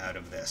away. Out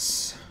of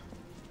this.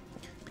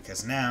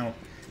 Because now,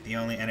 the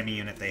only enemy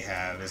unit they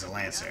have is a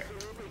Lancer.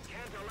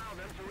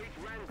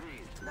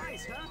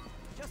 Nice, huh?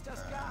 Just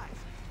us guys.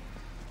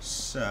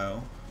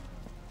 So,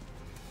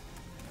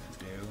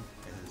 what I'm gonna do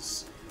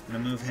is I'm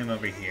gonna move him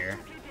over here,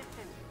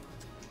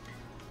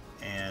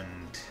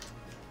 and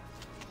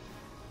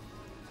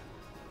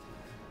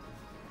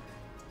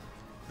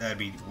that would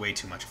be way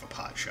too much of a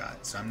pot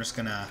shot. So I'm just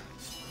gonna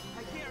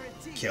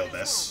kill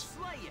this.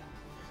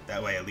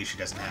 That way at least she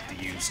doesn't have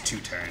to use 2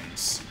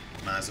 turns.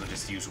 Might as well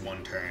just use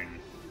 1 turn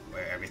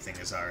where everything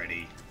is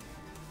already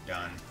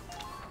done.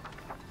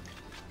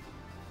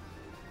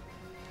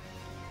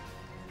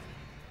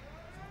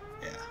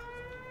 Yeah.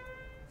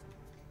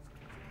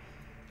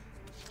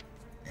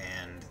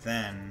 And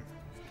then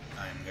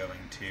I'm going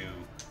to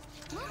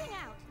Moving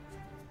out.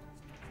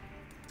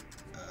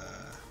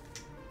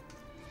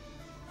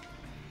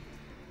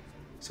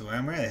 So what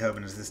I'm really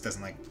hoping is this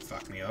doesn't like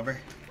fuck me over.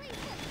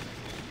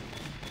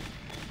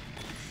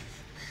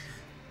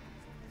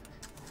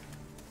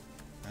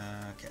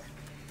 Okay.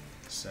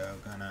 So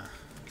gonna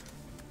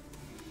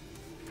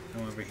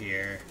go over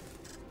here.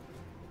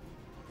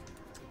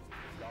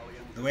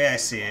 The way I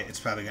see it, it's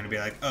probably gonna be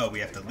like, oh, we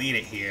have to lead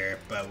it here,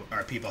 but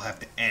our people have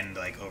to end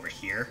like over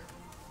here.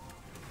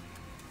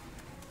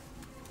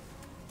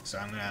 So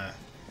I'm gonna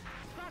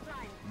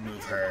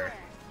move her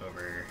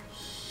over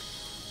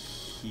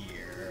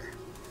here,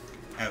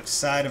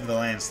 outside of the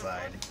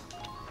landslide,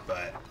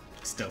 but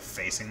still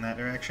facing that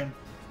direction.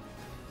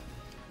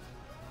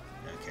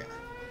 Okay.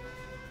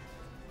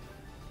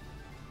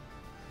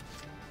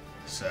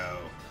 So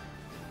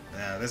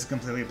now this is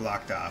completely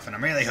blocked off, and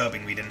I'm really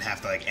hoping we didn't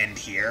have to like end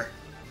here,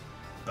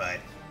 but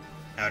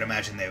I would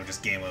imagine they would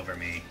just game over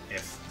me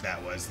if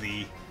that was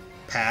the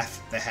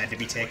path that had to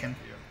be taken.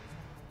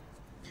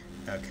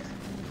 Okay.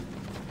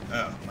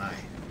 Oh my.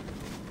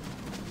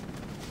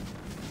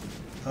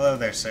 Hello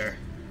there, sir.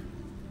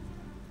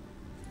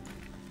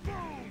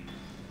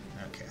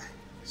 Okay,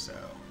 so...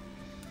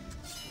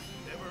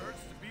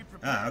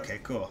 Ah, okay,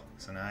 cool.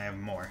 So now I have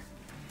more.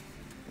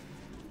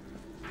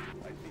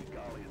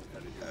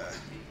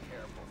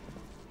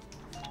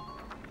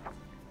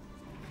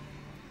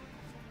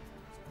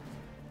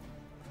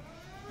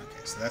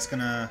 Okay, so that's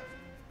gonna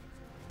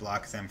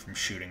block them from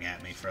shooting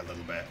at me for a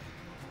little bit.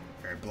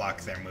 Or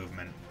block their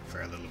movement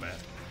for a little bit.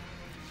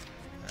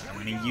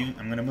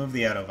 I'm gonna move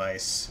the out of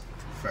ice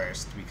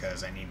first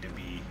because I need to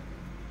be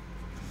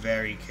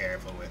very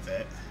careful with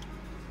it.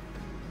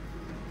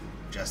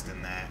 Just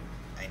in that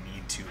I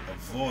need to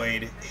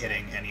avoid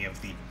hitting any of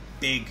the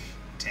big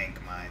tank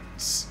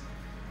mines,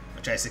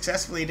 which I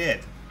successfully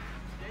did.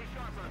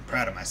 I'm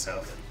proud of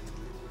myself.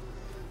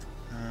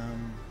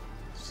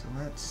 So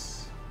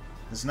let's...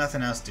 There's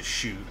nothing else to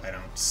shoot, I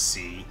don't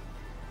see.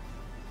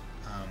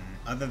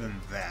 Other than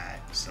that,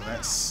 so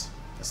let's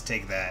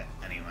take that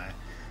anyway.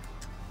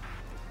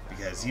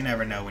 Because you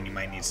never know when you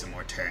might need some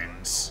more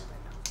turns.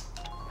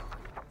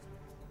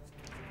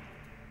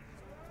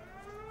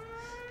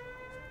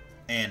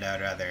 And I'd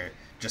rather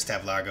just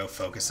have Largo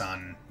focus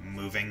on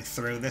moving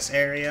through this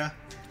area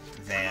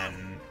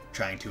than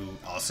trying to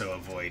also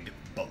avoid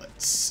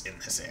bullets in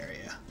this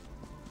area.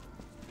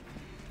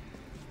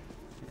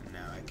 And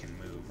now I can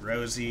move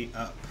Rosie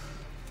up.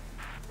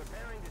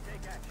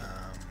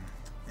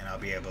 And I'll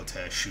be able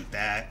to shoot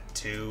that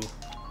too.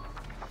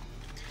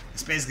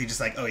 It's basically just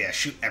like, oh yeah,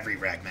 shoot every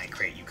Ragnite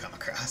crate you come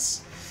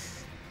across.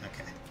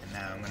 Okay, and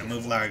now I'm going to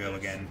move Largo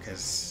again,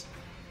 because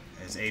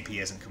his AP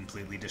isn't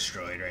completely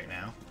destroyed right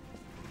now.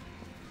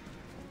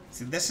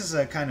 See, this is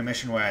a kind of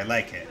mission where I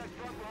like it.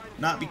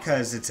 Not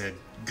because it's a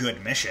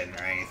good mission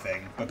or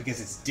anything, but because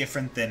it's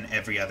different than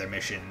every other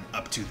mission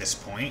up to this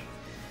point.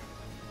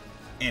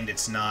 And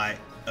it's not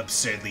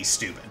absurdly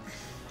stupid.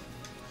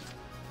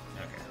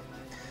 Okay.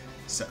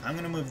 So I'm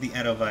going to move the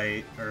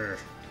Edovite, or...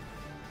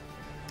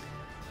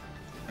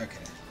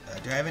 Okay,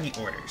 do I have any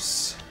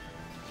orders?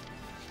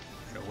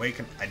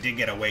 I did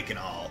get Awaken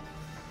All,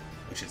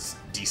 which is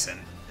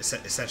decent.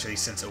 Essentially,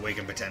 since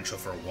Awaken Potential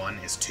for 1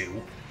 is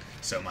 2,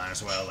 so might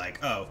as well,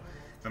 like, oh,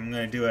 if I'm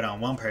going to do it on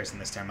one person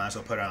this turn, might as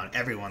well put it on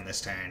everyone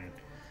this turn.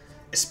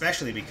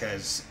 Especially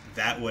because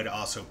that would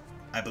also,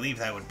 I believe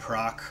that would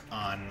proc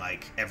on,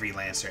 like, every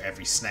Lancer,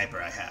 every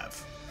Sniper I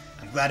have.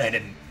 I'm glad I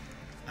didn't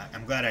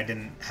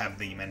have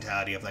the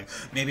mentality of like,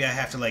 maybe I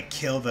have to like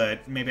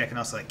maybe I can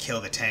also like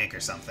kill the tank or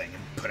something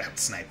and put out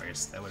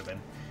snipers. That would have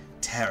been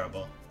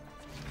terrible.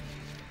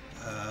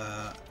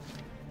 I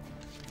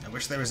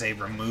wish there was a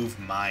remove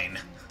mine.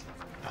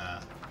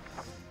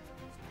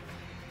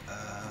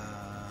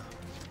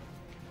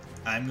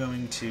 I'm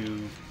going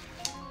to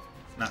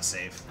not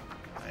save.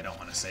 I don't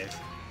want to save.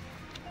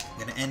 I'm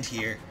gonna end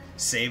here,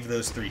 save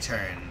those 3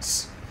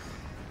 turns.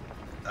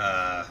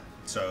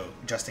 So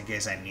just in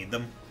case I need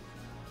them.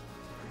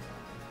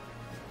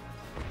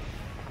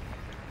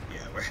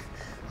 We're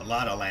a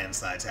lot of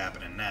landslides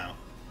happening now.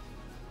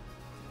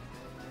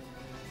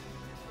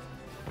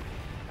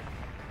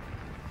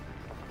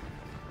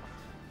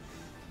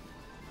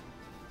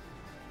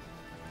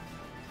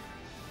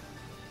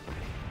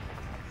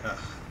 Ugh.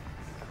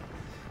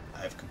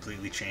 I've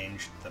completely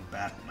changed the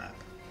battle map.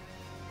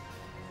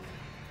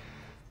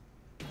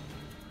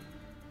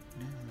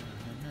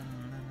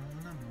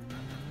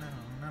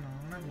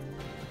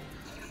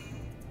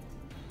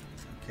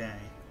 Okay.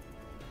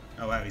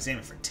 Oh wow, he's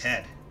aiming for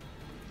Ted.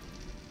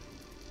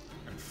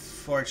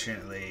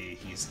 Unfortunately,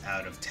 he's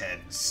out of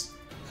Ted's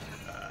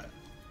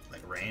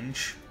like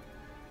range.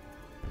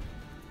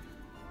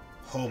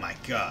 Oh my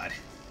god.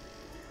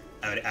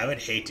 I would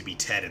hate to be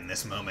Ted in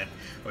this moment,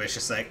 where it's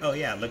just like, oh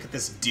yeah, look at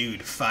this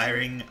dude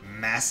firing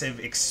massive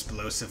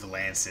explosive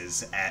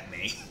lances at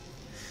me.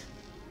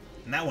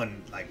 And that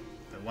one, like,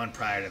 the one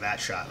prior to that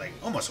shot, like,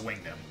 almost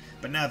winged him.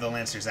 But now the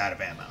Lancer's out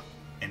of ammo,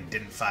 and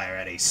didn't fire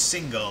at a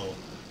single,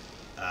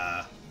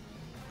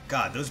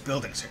 God, those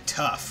buildings are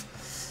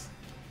tough.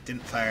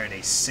 Didn't fire at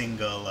a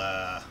single,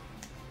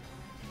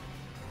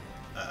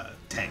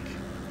 tank.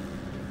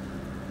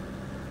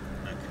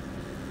 Okay.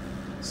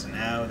 So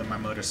now the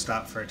Marmotas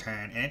stop for a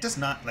turn, and it does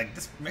not, like,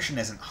 this mission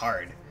isn't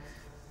hard.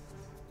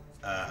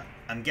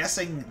 I'm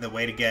guessing the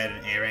way to get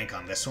an A rank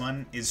on this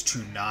one is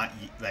to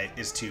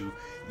to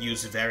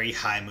use very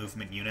high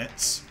movement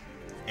units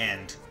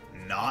and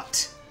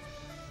not,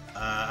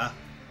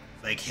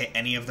 like, hit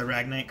any of the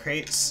Ragnite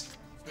crates.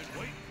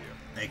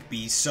 Like,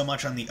 be so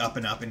much on the up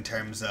and up in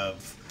terms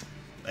of,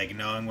 like,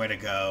 knowing where to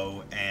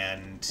go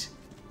and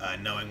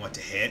knowing what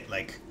to hit,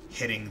 like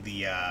hitting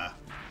the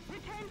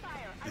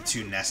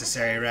 2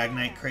 necessary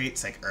Ragnite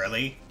crates, like,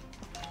 early,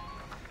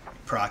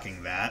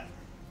 proccing that,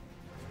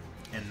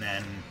 and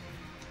then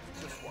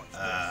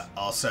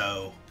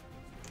also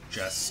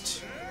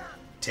just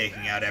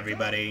taking out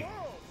everybody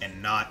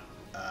and not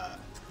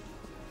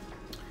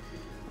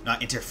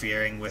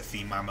interfering with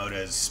the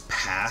Marmota's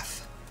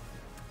path.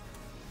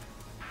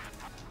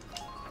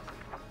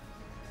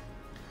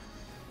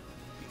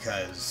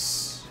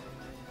 Because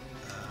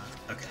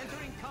okay,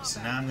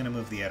 so now I'm going to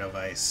move the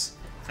Edelweiss,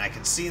 and I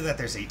can see that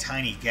there's a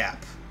tiny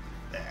gap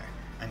there.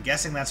 I'm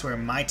guessing that's where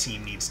my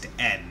team needs to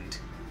end,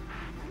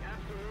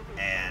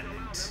 and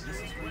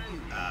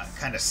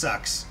kind of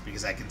sucks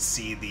because I can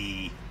see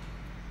the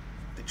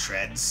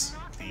treads,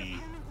 the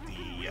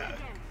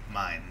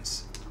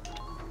mines.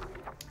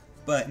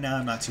 But now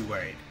I'm not too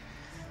worried.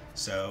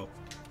 So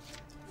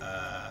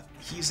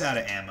he's out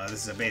of ammo.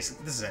 This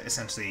is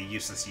essentially a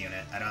useless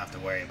unit. I don't have to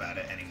worry about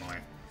it anymore.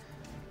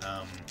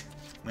 I'm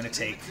gonna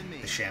take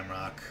the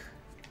Shamrock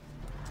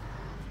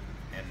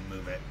and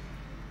move it.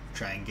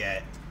 Try and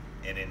get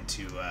it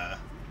into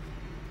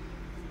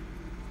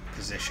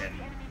position,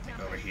 like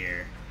over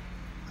here.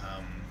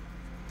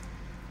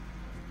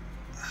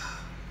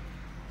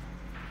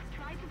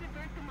 Try to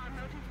divert the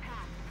Marmota's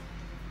path.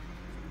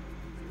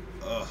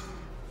 Oh.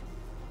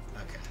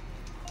 Okay.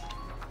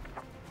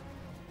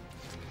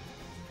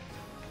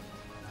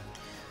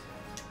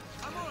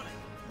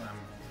 What I'm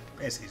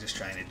basically just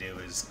trying to do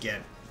is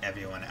get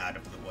everyone out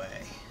of the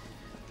way.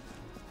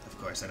 Of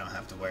course, I don't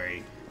have to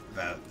worry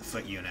about the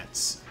foot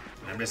units.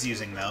 I'm just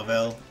using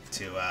Melville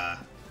to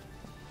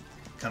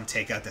come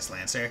take out this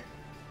Lancer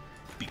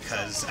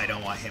because I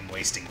don't want him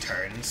wasting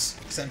turns,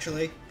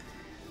 essentially.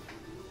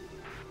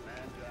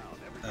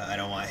 I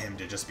don't want him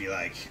to just be,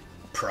 like,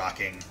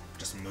 proccing,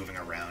 just moving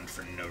around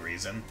for no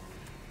reason.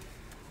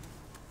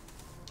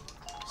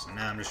 So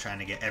now I'm just trying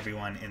to get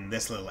everyone in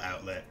this little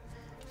outlet.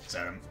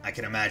 So I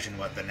can imagine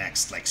what the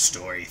next, like,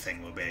 story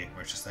thing will be,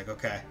 where it's just like,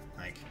 okay,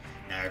 like,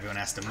 now everyone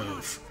has to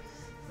move.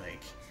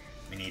 Like,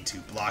 we need to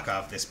block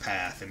off this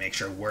path and make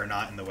sure we're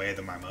not in the way of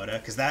the Marmota,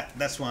 because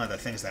that's one of the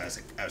things that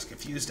I was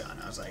confused on.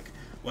 I was like,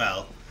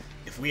 well,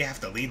 if we have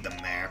to lead them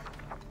there,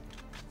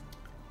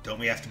 don't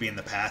we have to be in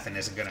the path, and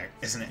isn't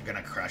it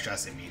gonna crush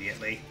us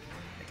immediately,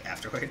 like,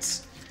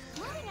 afterwards?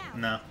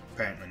 No,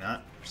 apparently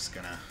not. Just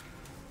gonna.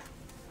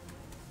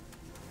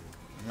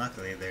 And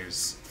luckily,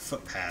 there's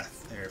foot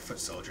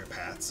soldier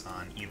paths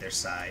on either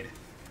side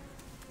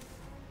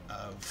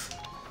of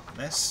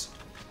this.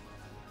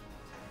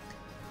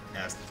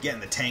 Now, it's getting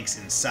the tanks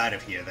inside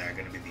of here that are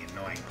going to be the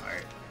annoying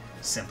part,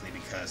 simply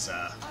because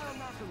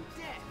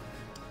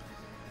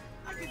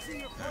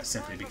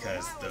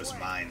those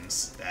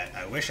mines that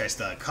I wish I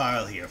still had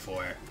Carl here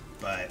for,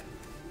 but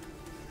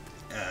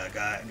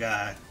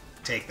gotta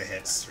take the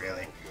hits,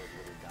 really.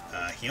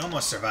 He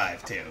almost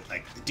survived, too.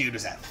 Like, the dude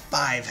was at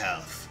 5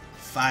 health.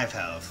 5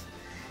 health.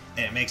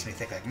 And it makes me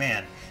think, like,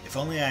 man, if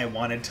only I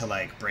wanted to,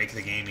 like, break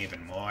the game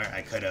even more,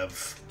 I could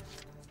have,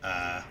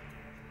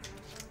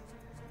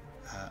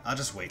 I'll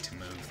just wait to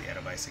move the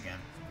Edelweiss again.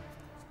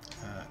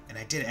 And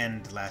I did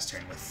end last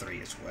turn with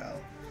 3 as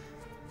well.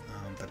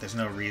 But there's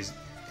no reason,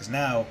 because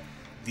now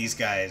these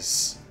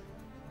guys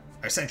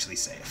are essentially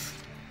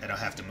safe. I don't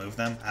have to move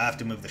them. I have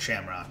to move the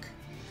Shamrock.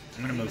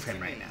 I'm going to move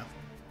him right now.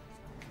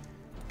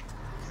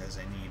 Because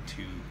I need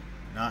to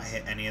not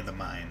hit any of the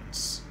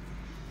mines.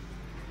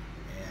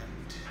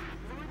 And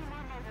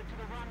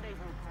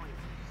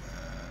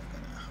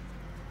gonna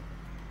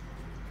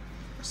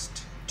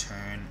just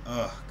turn.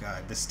 Oh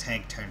god, this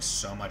tank turns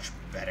so much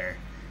better.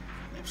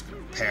 I'm just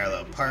gonna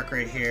parallel park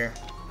right here.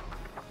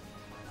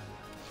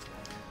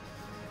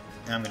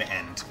 Now I'm gonna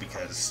end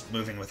because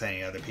moving with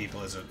any other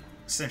people is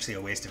essentially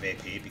a waste of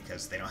AP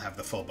because they don't have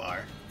the full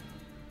bar.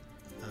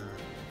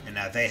 And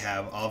now they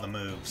have all the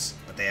moves,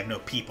 but they have no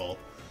people.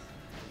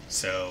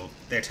 So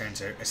their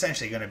turns are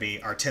essentially going to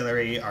be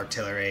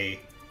artillery,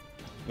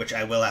 which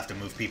I will have to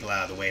move people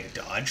out of the way to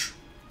dodge.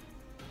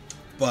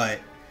 But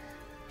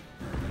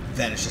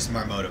then it's just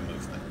Marmota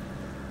movement.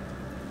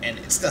 And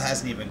it still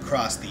hasn't even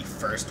crossed the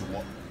first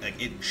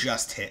like it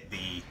just hit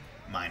the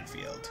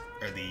minefield,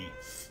 or the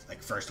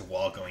like first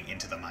wall going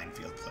into the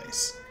minefield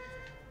place,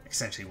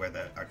 essentially where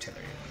the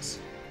artillery was.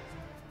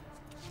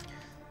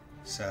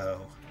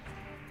 So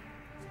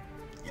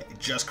yeah, it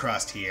just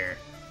crossed here.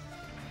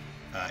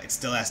 It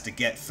still has to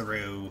get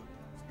through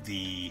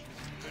the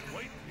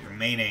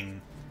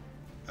remaining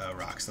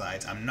rock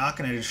slides. I'm not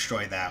going to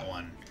destroy that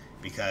one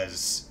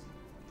because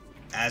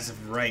as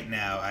of right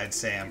now, I'd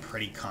say I'm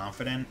pretty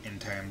confident in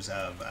terms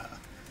of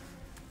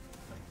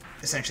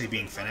essentially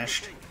being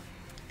finished.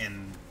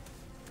 And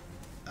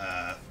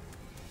I'd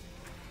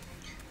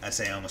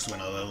say I almost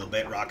went a little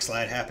bit rock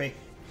slide happy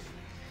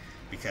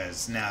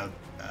because now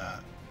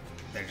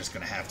they're just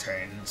going to have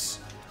turns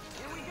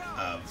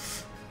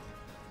of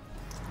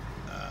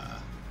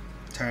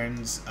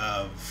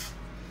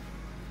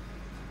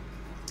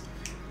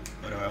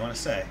what do I want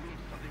to say?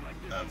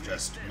 Of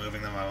just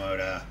moving the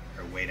Marmota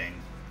or waiting.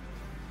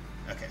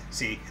 Okay,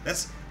 see,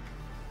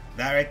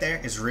 that right there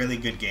is really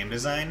good game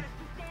design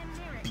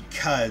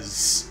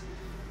because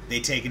they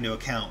take into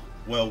account,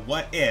 well,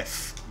 what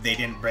if they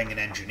didn't bring an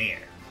engineer?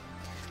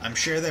 I'm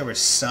sure there was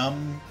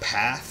some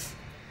path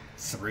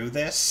through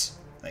this,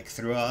 like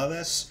through all of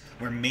this,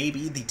 where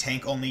maybe the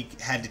tank only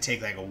had to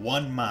take like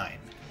one mine.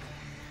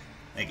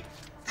 Like,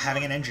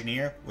 having an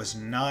engineer was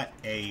not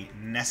a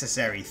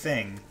necessary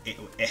thing.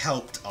 It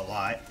helped a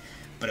lot,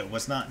 but it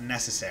was not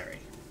necessary.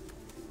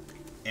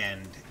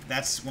 And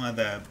that's one of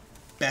the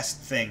best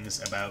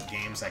things about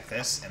games like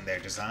this and their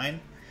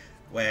design,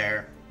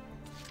 where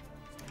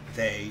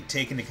they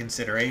take into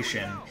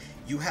consideration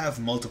you have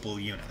multiple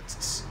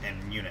units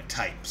and unit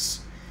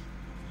types.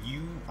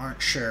 You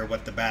aren't sure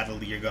what the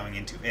battle you're going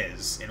into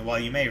is, and while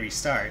you may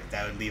restart,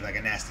 that would leave like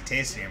a nasty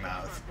taste in your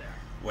mouth,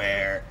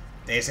 where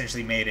they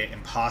essentially made it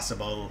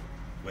impossible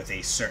with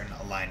a certain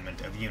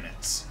alignment of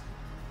units.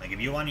 Like, if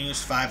you want to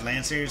use 5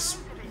 Lancers,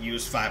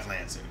 use 5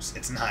 Lancers.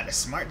 It's not a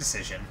smart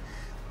decision,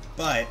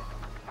 but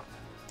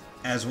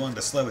as one of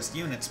the slowest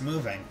units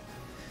moving,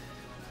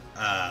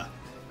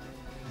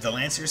 the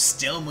Lancers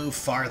still move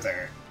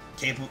farther,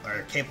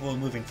 capable of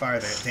moving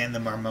farther than the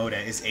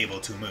Marmota is able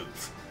to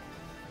move.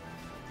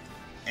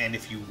 And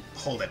if you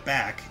hold it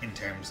back in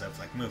terms of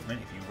like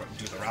movement, if you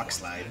do the rock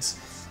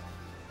slides,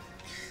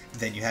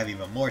 then you have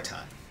even more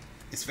time.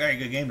 It's very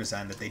good game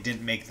design that they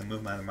didn't make the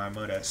movement of the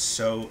Marmota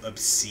so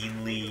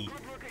obscenely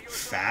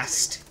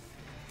fast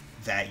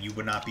that you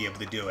would not be able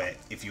to do it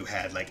if you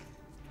had like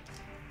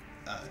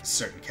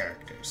certain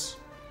characters.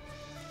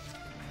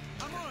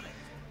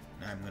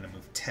 Now I'm going to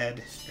move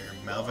Ted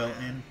or Melville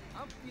in.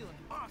 I'm feeling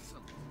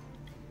awesome.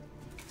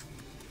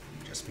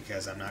 Just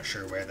because I'm not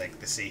sure where like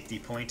the safety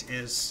point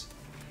is.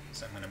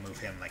 So I'm going to move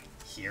him like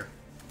here.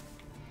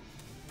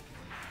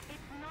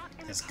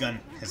 His gun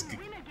is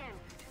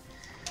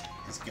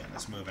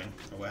moving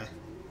away.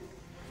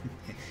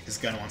 His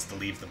gun wants to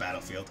leave the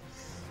battlefield.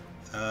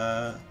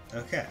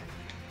 Okay.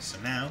 So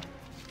now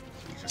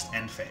we just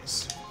end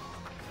phase.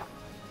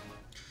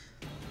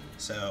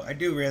 So I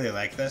do really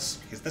like this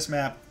because this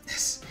map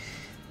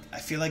I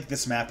feel like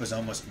this map was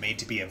almost made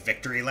to be a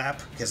victory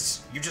lap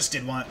because you just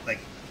did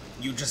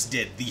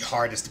the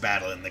hardest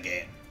battle in the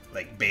game,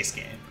 like base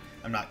game.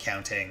 I'm not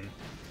counting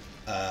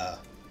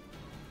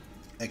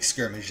like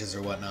skirmishes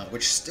or whatnot,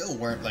 which still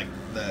weren't like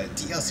the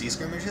DLC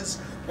skirmishes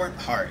weren't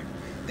hard.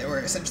 They were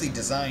essentially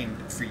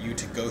designed for you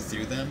to go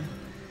through them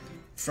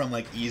from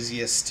like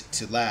easiest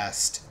to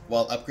last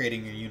while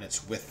upgrading your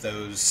units with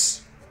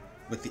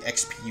the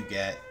XP you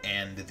get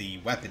and the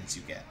weapons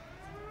you get.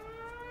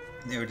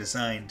 They were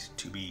designed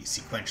to be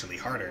sequentially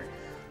harder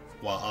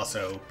while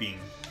also being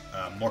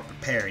more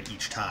prepared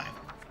each time.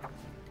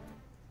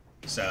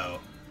 So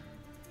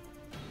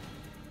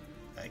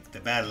like the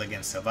battle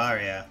against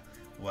Selvaria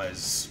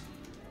was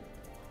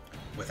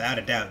without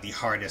a doubt the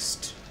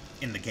hardest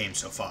in the game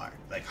so far.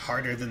 Like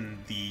harder than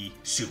the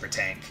super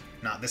tank.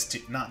 Not this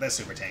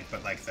super tank,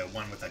 but like the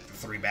one with like the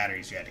 3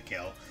 batteries you had to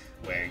kill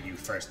where you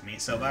first meet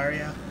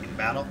Selvaria in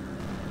battle.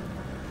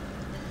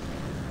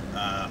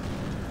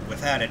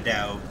 Without a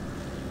doubt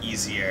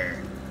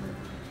easier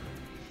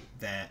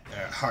than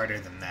harder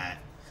than that.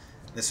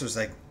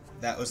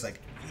 That was like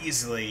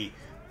easily,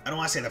 I don't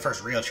want to say the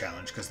first real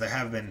challenge because there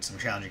have been some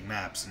challenging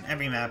maps, and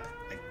every map,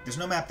 like, there's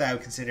no map that I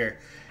would consider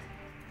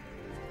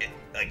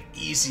like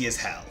easy as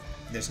hell.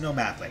 There's no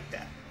map like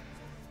that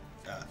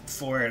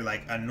for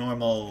like a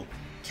normal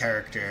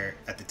character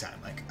at the time.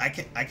 Like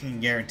I can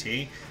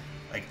guarantee,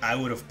 like I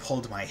would have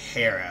pulled my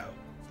hair out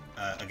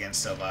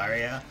against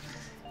Selvaria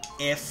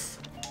if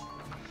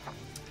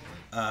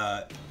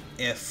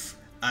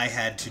I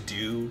had to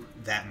do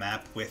that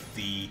map with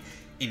the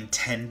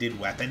intended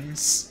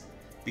weapons,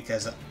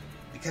 because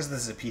this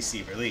is a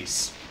PC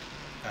release,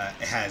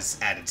 it has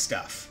added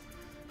stuff.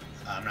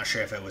 I'm not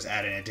sure if it was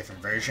added in a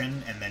different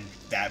version and then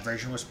that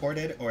version was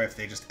ported, or if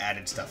they just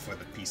added stuff for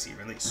the PC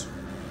release.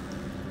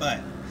 But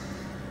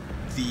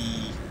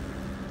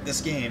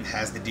this game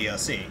has the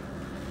DLC,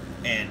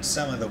 and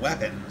some of the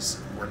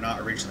weapons were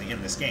not originally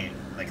in this game.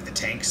 Like the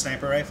tank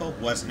sniper rifle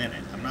wasn't in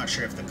it. I'm not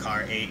sure if the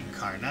Car 8 and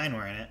Car 9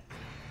 were in it.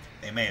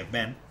 They may have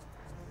been.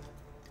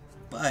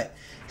 but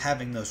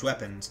having those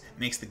weapons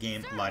makes the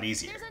game a lot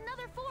easier. There's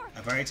another fort!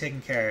 I've already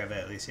taken care of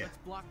it, Alicia. Let's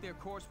block their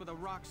course with a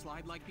rock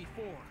slide like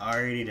before.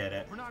 Already did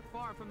it. We're not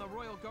far from the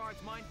Royal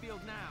Guard's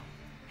minefield now.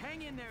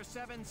 Hang in there,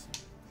 Sevens.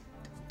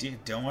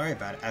 Dude, don't worry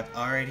about it. I've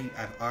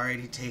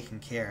already taken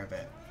care of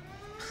it.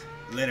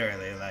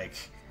 Literally, like,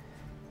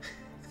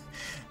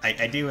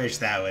 I do wish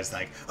that was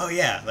like, oh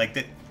yeah, like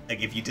that.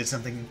 Like if you did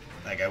something,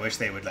 like I wish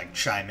they would like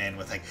chime in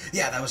with like,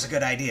 yeah, that was a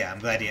good idea. I'm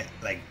glad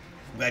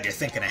you're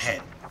thinking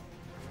ahead.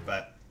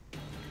 But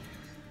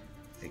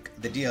like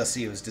the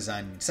DLC was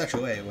designed in such a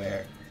way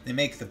where they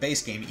make the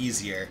base game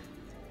easier,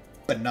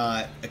 but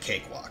not a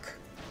cakewalk.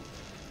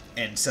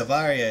 And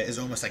Selvaria is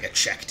almost like a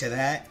check to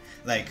that.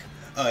 Like,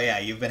 oh yeah,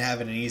 you've been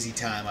having an easy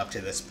time up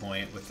to this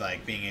point with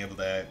like being able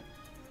to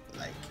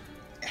like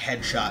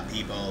headshot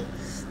people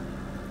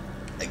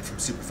like from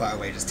super far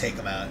away, just take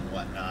them out and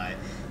whatnot.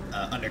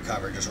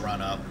 Undercover, just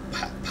run up,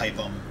 pipe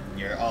them.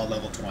 You're all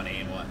level 20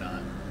 and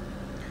whatnot.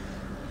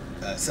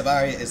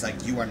 Selvaria is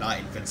like, you are not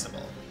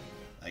invincible.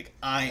 Like,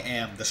 I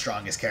am the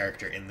strongest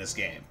character in this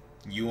game.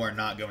 You are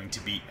not going to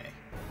beat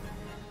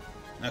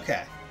me.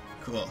 Okay,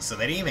 cool. So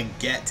they didn't even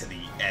get to the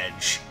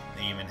edge.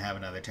 They didn't even have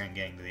another turn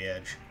getting to the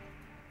edge.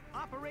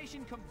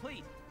 Operation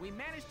complete. We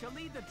managed to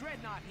lead the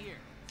Dreadnought here.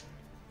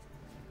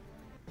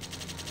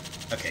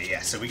 Okay, yeah,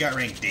 so we got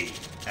rank D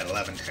at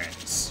 11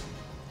 turns.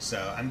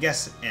 So I'm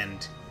guessing,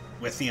 and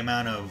with the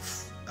amount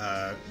of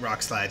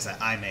rock slides that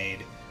I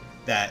made,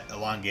 that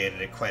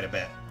elongated it quite a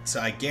bit.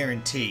 So I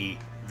guarantee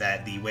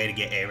that the way to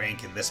get A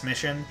rank in this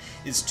mission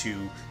is to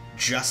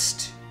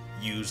just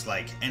use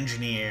like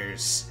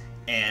engineers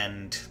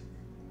and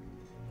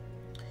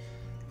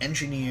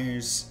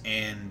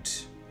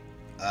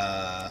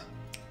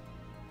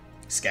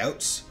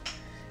scouts.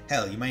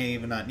 Hell, you might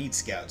even not need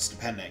scouts,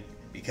 depending,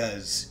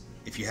 because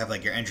if you have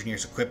like your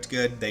engineers equipped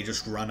good, they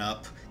just run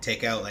up,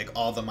 take out like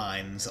all the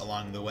mines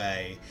along the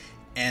way,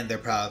 and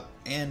they're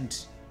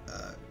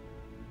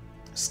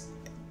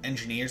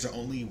engineers are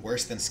only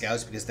worse than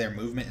scouts because their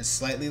movement is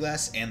slightly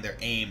less and their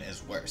aim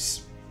is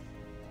worse.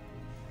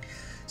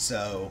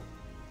 So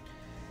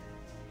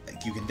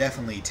like, you can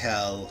definitely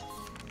tell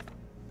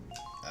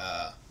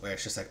where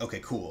it's just like,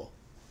 okay, cool.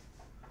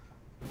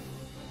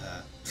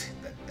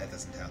 That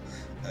doesn't tell.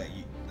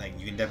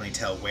 You can definitely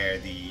tell where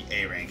the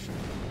A rank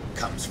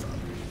comes from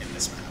in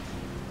this map.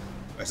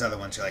 Whereas other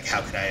ones are like,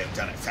 how could I have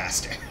done it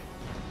faster?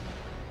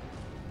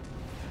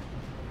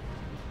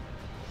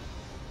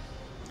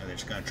 Or they're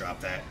just gonna drop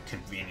that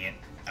convenient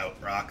out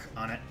rock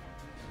on it.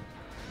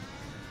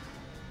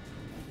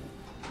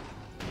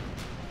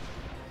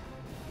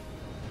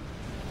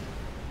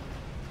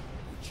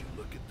 Would you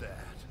look at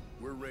that?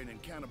 We're raining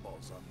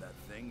cannonballs on that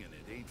thing and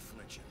it ain't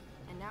flinching.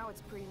 And now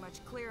it's pretty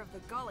much clear of the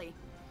gully.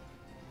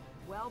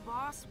 Well,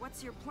 boss,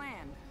 what's your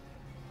plan?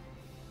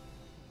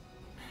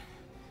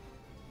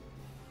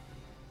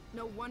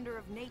 No wonder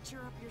of nature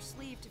up your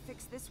sleeve to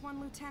fix this one,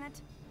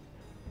 Lieutenant?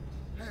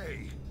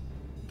 Hey,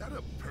 that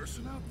a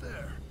person out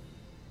there?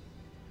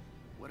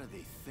 What are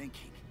they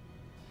thinking?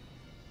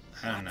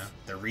 I don't know.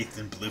 They're wreathed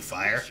in blue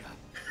fire.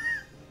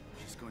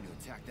 She's going to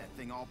attack that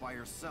thing all by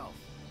herself.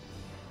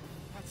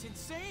 That's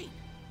insane!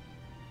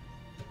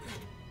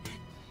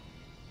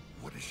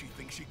 What does she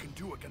think she can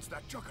do against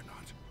that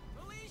juggernaut?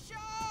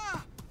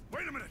 Alicia!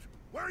 Wait a minute!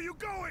 Where are you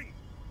going?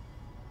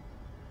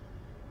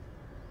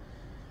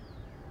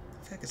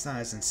 I feel like it's not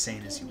as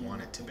insane as you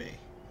want it to be.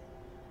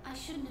 I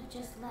shouldn't have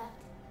just left.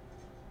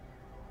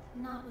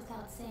 Not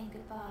without saying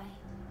goodbye.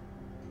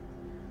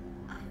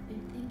 I've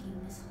been thinking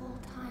this whole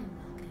time,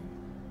 Vulcan,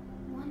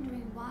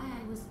 wondering why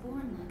I was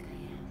born like I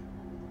am.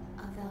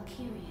 A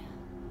Valkyria.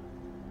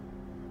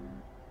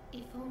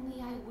 If only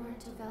I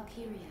weren't a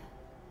Valkyria,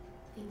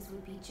 things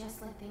would be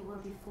just like they were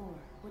before,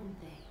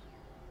 wouldn't they?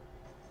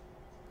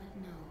 But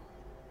no.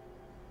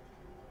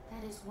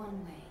 That is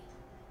one way,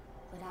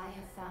 but I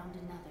have found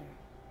another.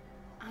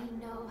 I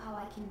know how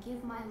I can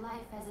give my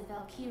life as a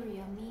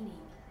Valkyria meaning.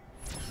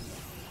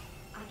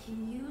 I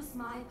can use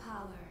my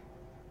power.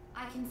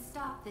 I can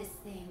stop this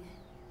thing.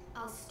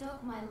 I'll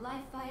stoke my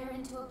life fire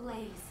into a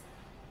blaze.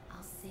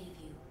 I'll save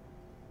you.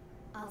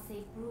 I'll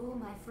save Brule,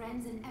 my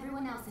friends, and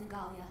everyone else in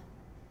Gallia.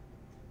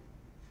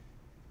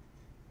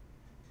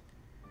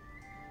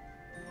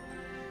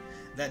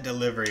 That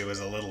delivery was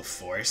a little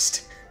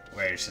forced,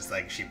 where it's just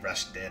like she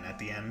rushed in at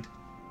the end.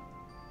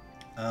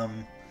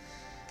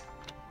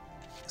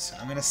 So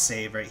I'm gonna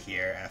save right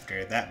here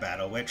after that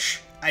battle,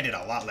 which I did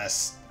a lot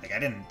less, like I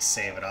didn't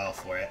save at all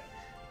for it.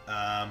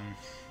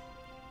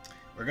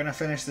 We're gonna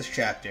finish this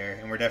chapter,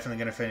 and we're definitely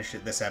gonna finish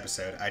it this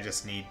episode. I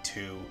just need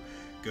to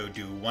go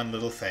do one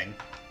little thing.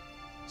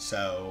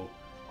 So,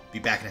 be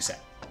back in a sec.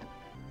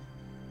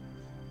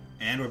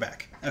 And we're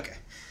back. Okay.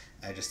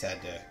 I just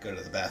had to go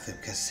to the bathroom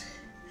because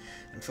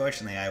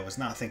unfortunately I was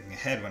not thinking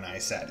ahead when I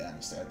sat down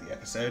and started the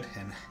episode,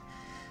 and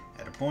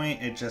at a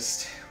point it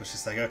just was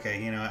just like,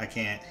 okay, you know, I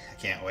can't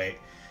wait.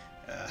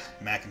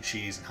 Mac and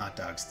cheese and hot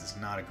dogs does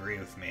not agree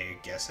with me, I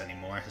guess,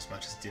 anymore as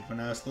much as it did when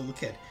I was a little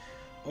kid.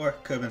 Or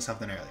could have been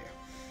something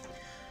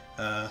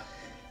earlier.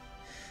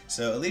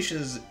 So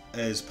Alicia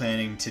is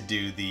planning to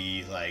do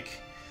the, like,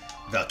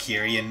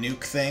 Valkyria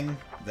nuke thing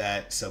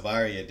that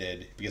Selvaria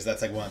did, because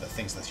that's, like, one of the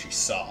things that she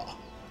saw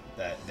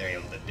that they're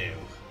able to do.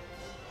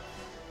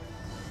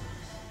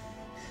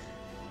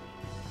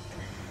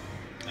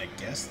 I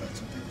guess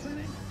that's what they're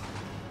planning.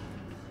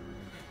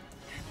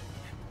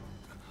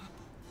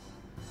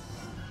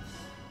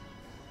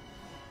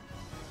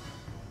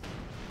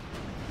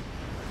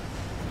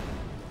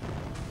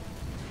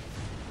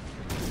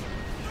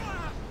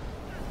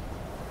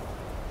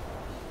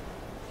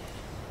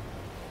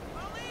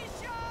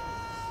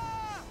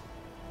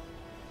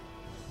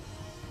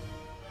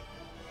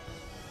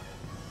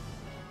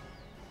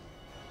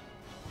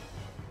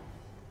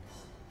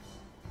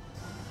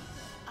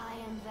 I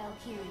am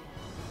Valkyria.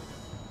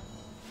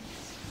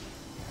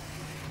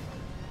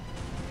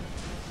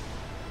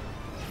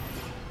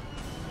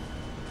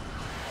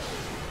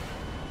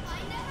 I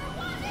never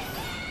wanted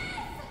this!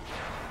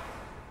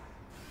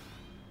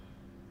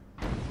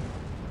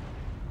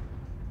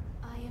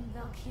 I am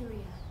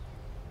Valkyria,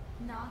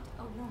 not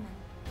a woman.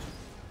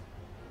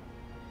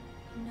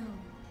 No.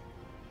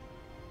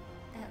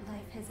 That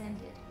life has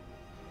ended.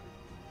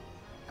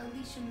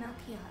 Alicia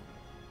Melchiot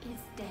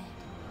is dead.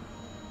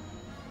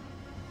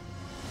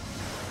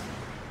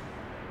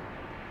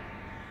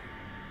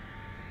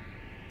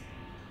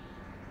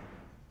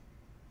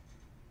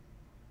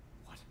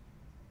 What?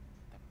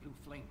 That blue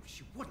flame,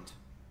 she wouldn't.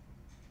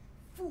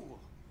 Fool!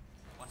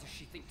 What does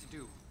she think to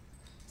do?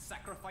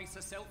 Sacrifice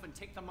herself and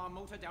take the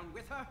Marmota down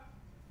with her?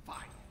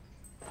 Fine.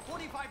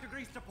 45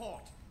 degrees to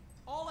port.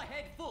 All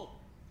ahead full.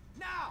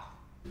 Now!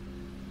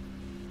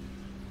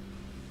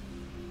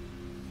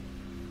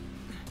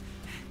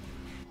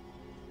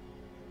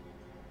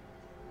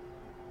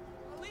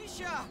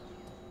 Alicia!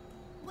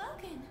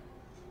 Welkin!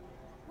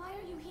 Why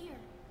are you here?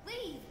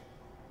 Leave!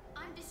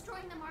 I'm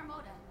destroying the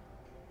Marmota.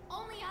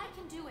 Only I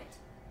can do it.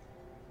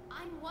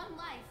 I'm one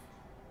life.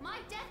 My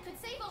death could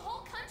save a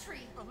whole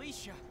country!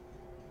 Alicia,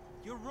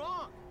 you're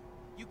wrong.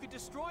 You could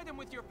destroy them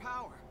with your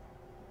power.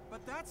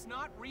 But that's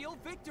not real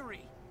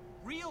victory.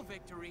 Real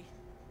victory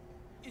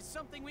is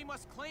something we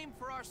must claim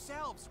for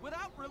ourselves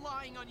without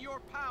relying on your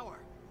power.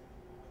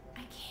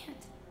 I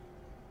can't.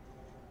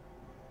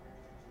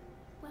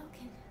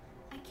 Welkin,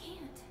 I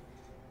can't.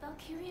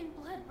 Valkyrian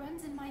blood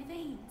runs in my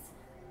veins.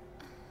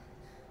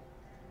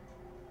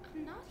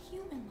 I'm not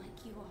human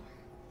like you are.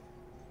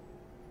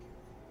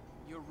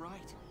 You're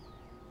right.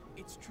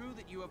 It's true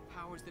that you have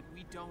powers that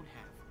we don't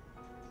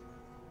have.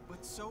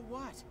 But so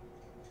what?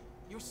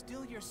 You're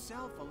still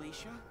yourself,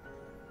 Alicia.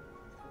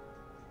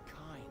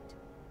 Kind.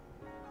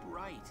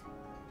 Bright.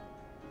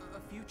 A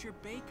future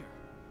baker.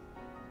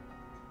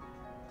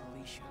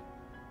 Alicia,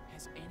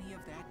 has any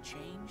of that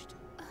changed?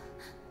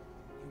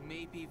 You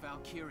may be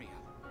Valkyria,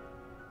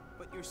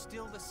 but you're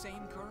still the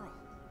same girl.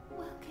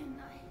 Welkin,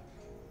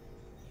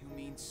 You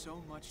mean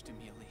so much to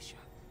me, Alicia.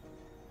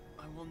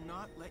 I will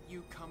not let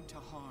you come to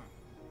harm.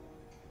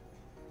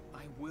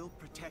 I will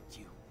protect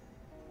you.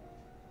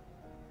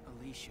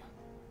 Alicia,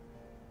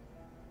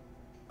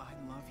 I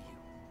love you.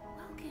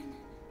 Welkin.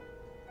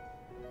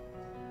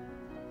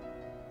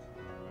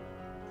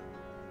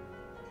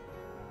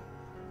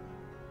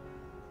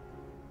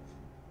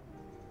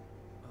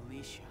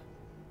 Alicia,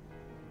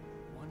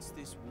 once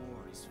this war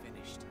is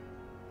finished,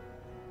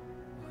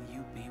 will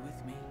you be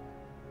with me?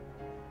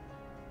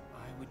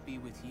 I would be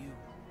with you,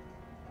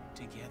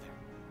 together,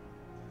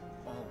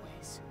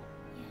 always.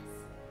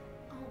 Yes,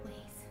 always.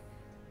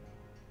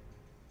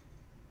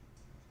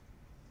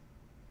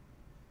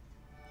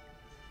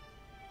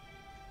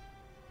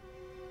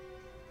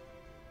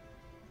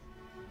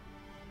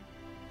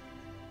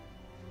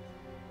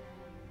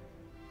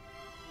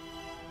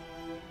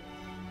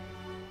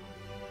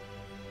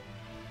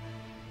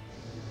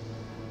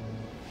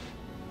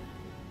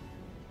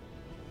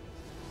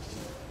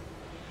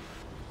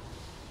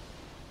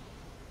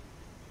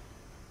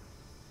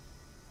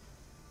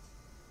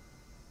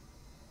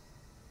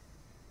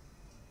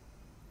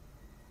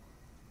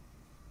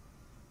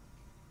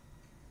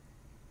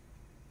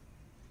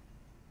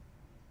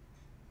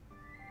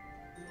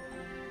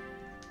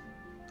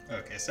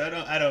 Okay,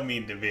 so I don't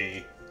mean to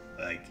be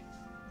like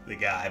the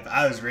guy, but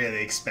I was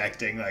really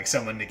expecting like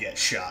someone to get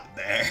shot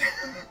there.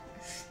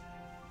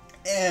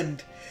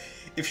 And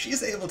if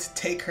she's able to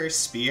take her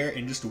spear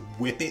and just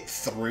whip it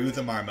through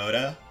the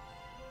Marmota,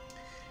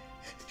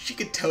 she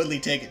could totally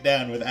take it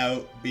down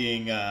without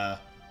being having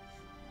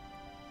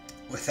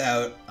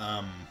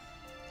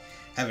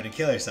to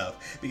kill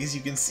herself. Because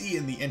you can see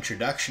in the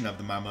introduction of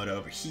the Marmota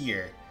over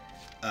here,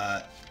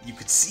 you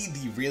could see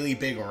the really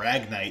big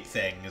Ragnite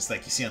things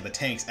like you see on the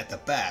tanks at the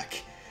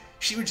back.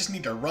 She would just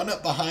need to run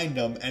up behind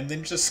them and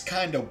then just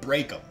kind of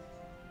break them.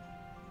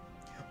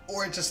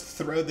 Or just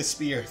throw the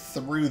spear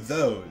through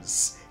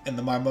those and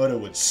the Marmota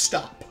would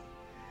stop.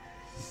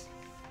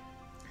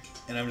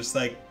 And I'm just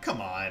like,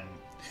 come on.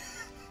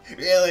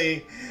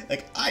 Really?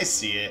 Like, I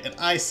see it and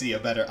I see a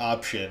better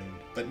option,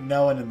 but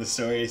no one in the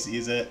story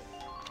sees it.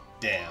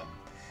 Damn.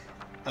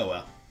 Oh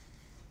well.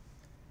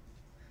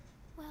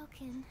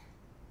 Welkin.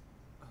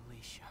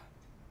 Alicia.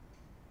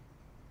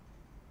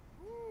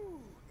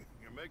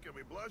 making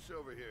me blush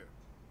over here.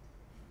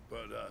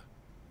 But,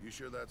 you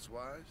sure that's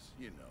wise?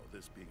 You know,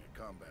 this being a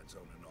combat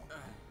zone and all.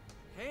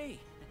 Hey!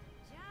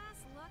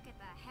 Just look at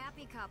the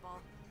happy couple.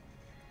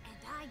 And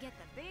I get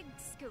the big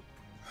scoop.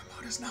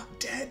 Ramona's not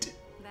dead.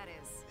 That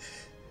is.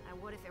 I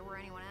would if it were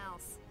anyone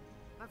else.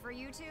 But for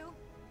you two,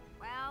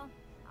 well,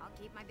 I'll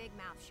keep my big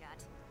mouth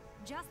shut.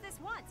 Just this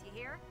once, you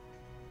hear?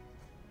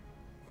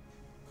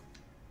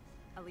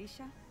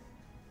 Alicia,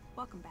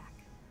 welcome back.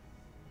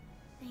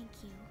 Thank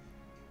you.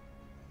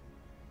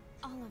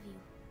 All of you.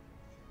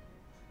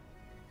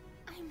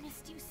 I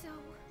missed you so.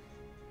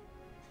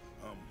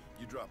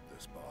 You dropped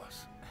this,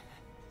 boss.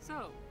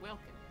 So,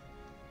 welcome.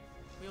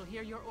 We'll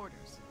hear your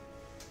orders.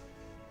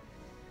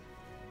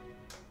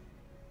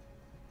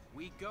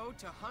 We go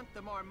to hunt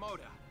the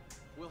Marmota.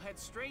 We'll head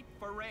straight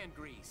for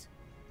Randgrease.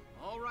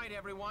 All right,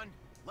 everyone.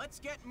 Let's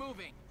get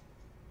moving.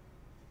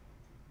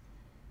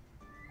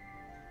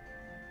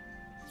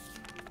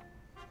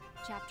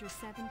 Chapter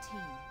 17,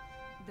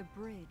 The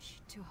Bridge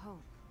to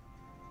Hope.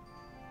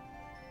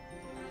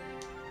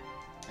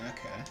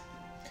 Okay.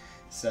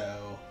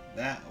 So,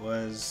 that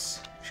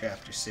was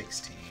Chapter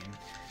 16.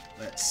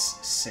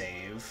 Let's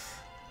save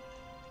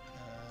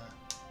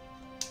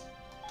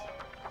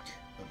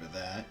over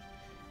that.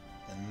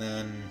 And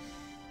then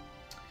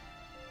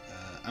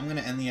I'm going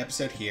to end the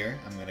episode here.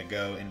 I'm going to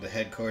go into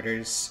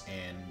headquarters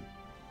and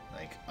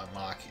like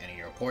unlock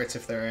any reports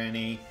if there are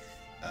any.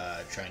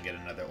 Try and get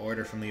another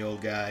order from the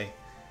old guy.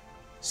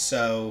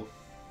 So,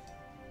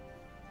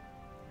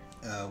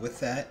 with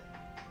that,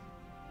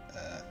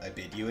 I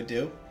bid you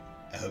adieu.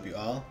 I hope you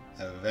all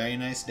have a very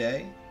nice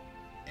day,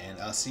 and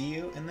I'll see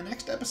you in the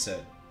next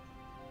episode.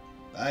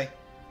 Bye.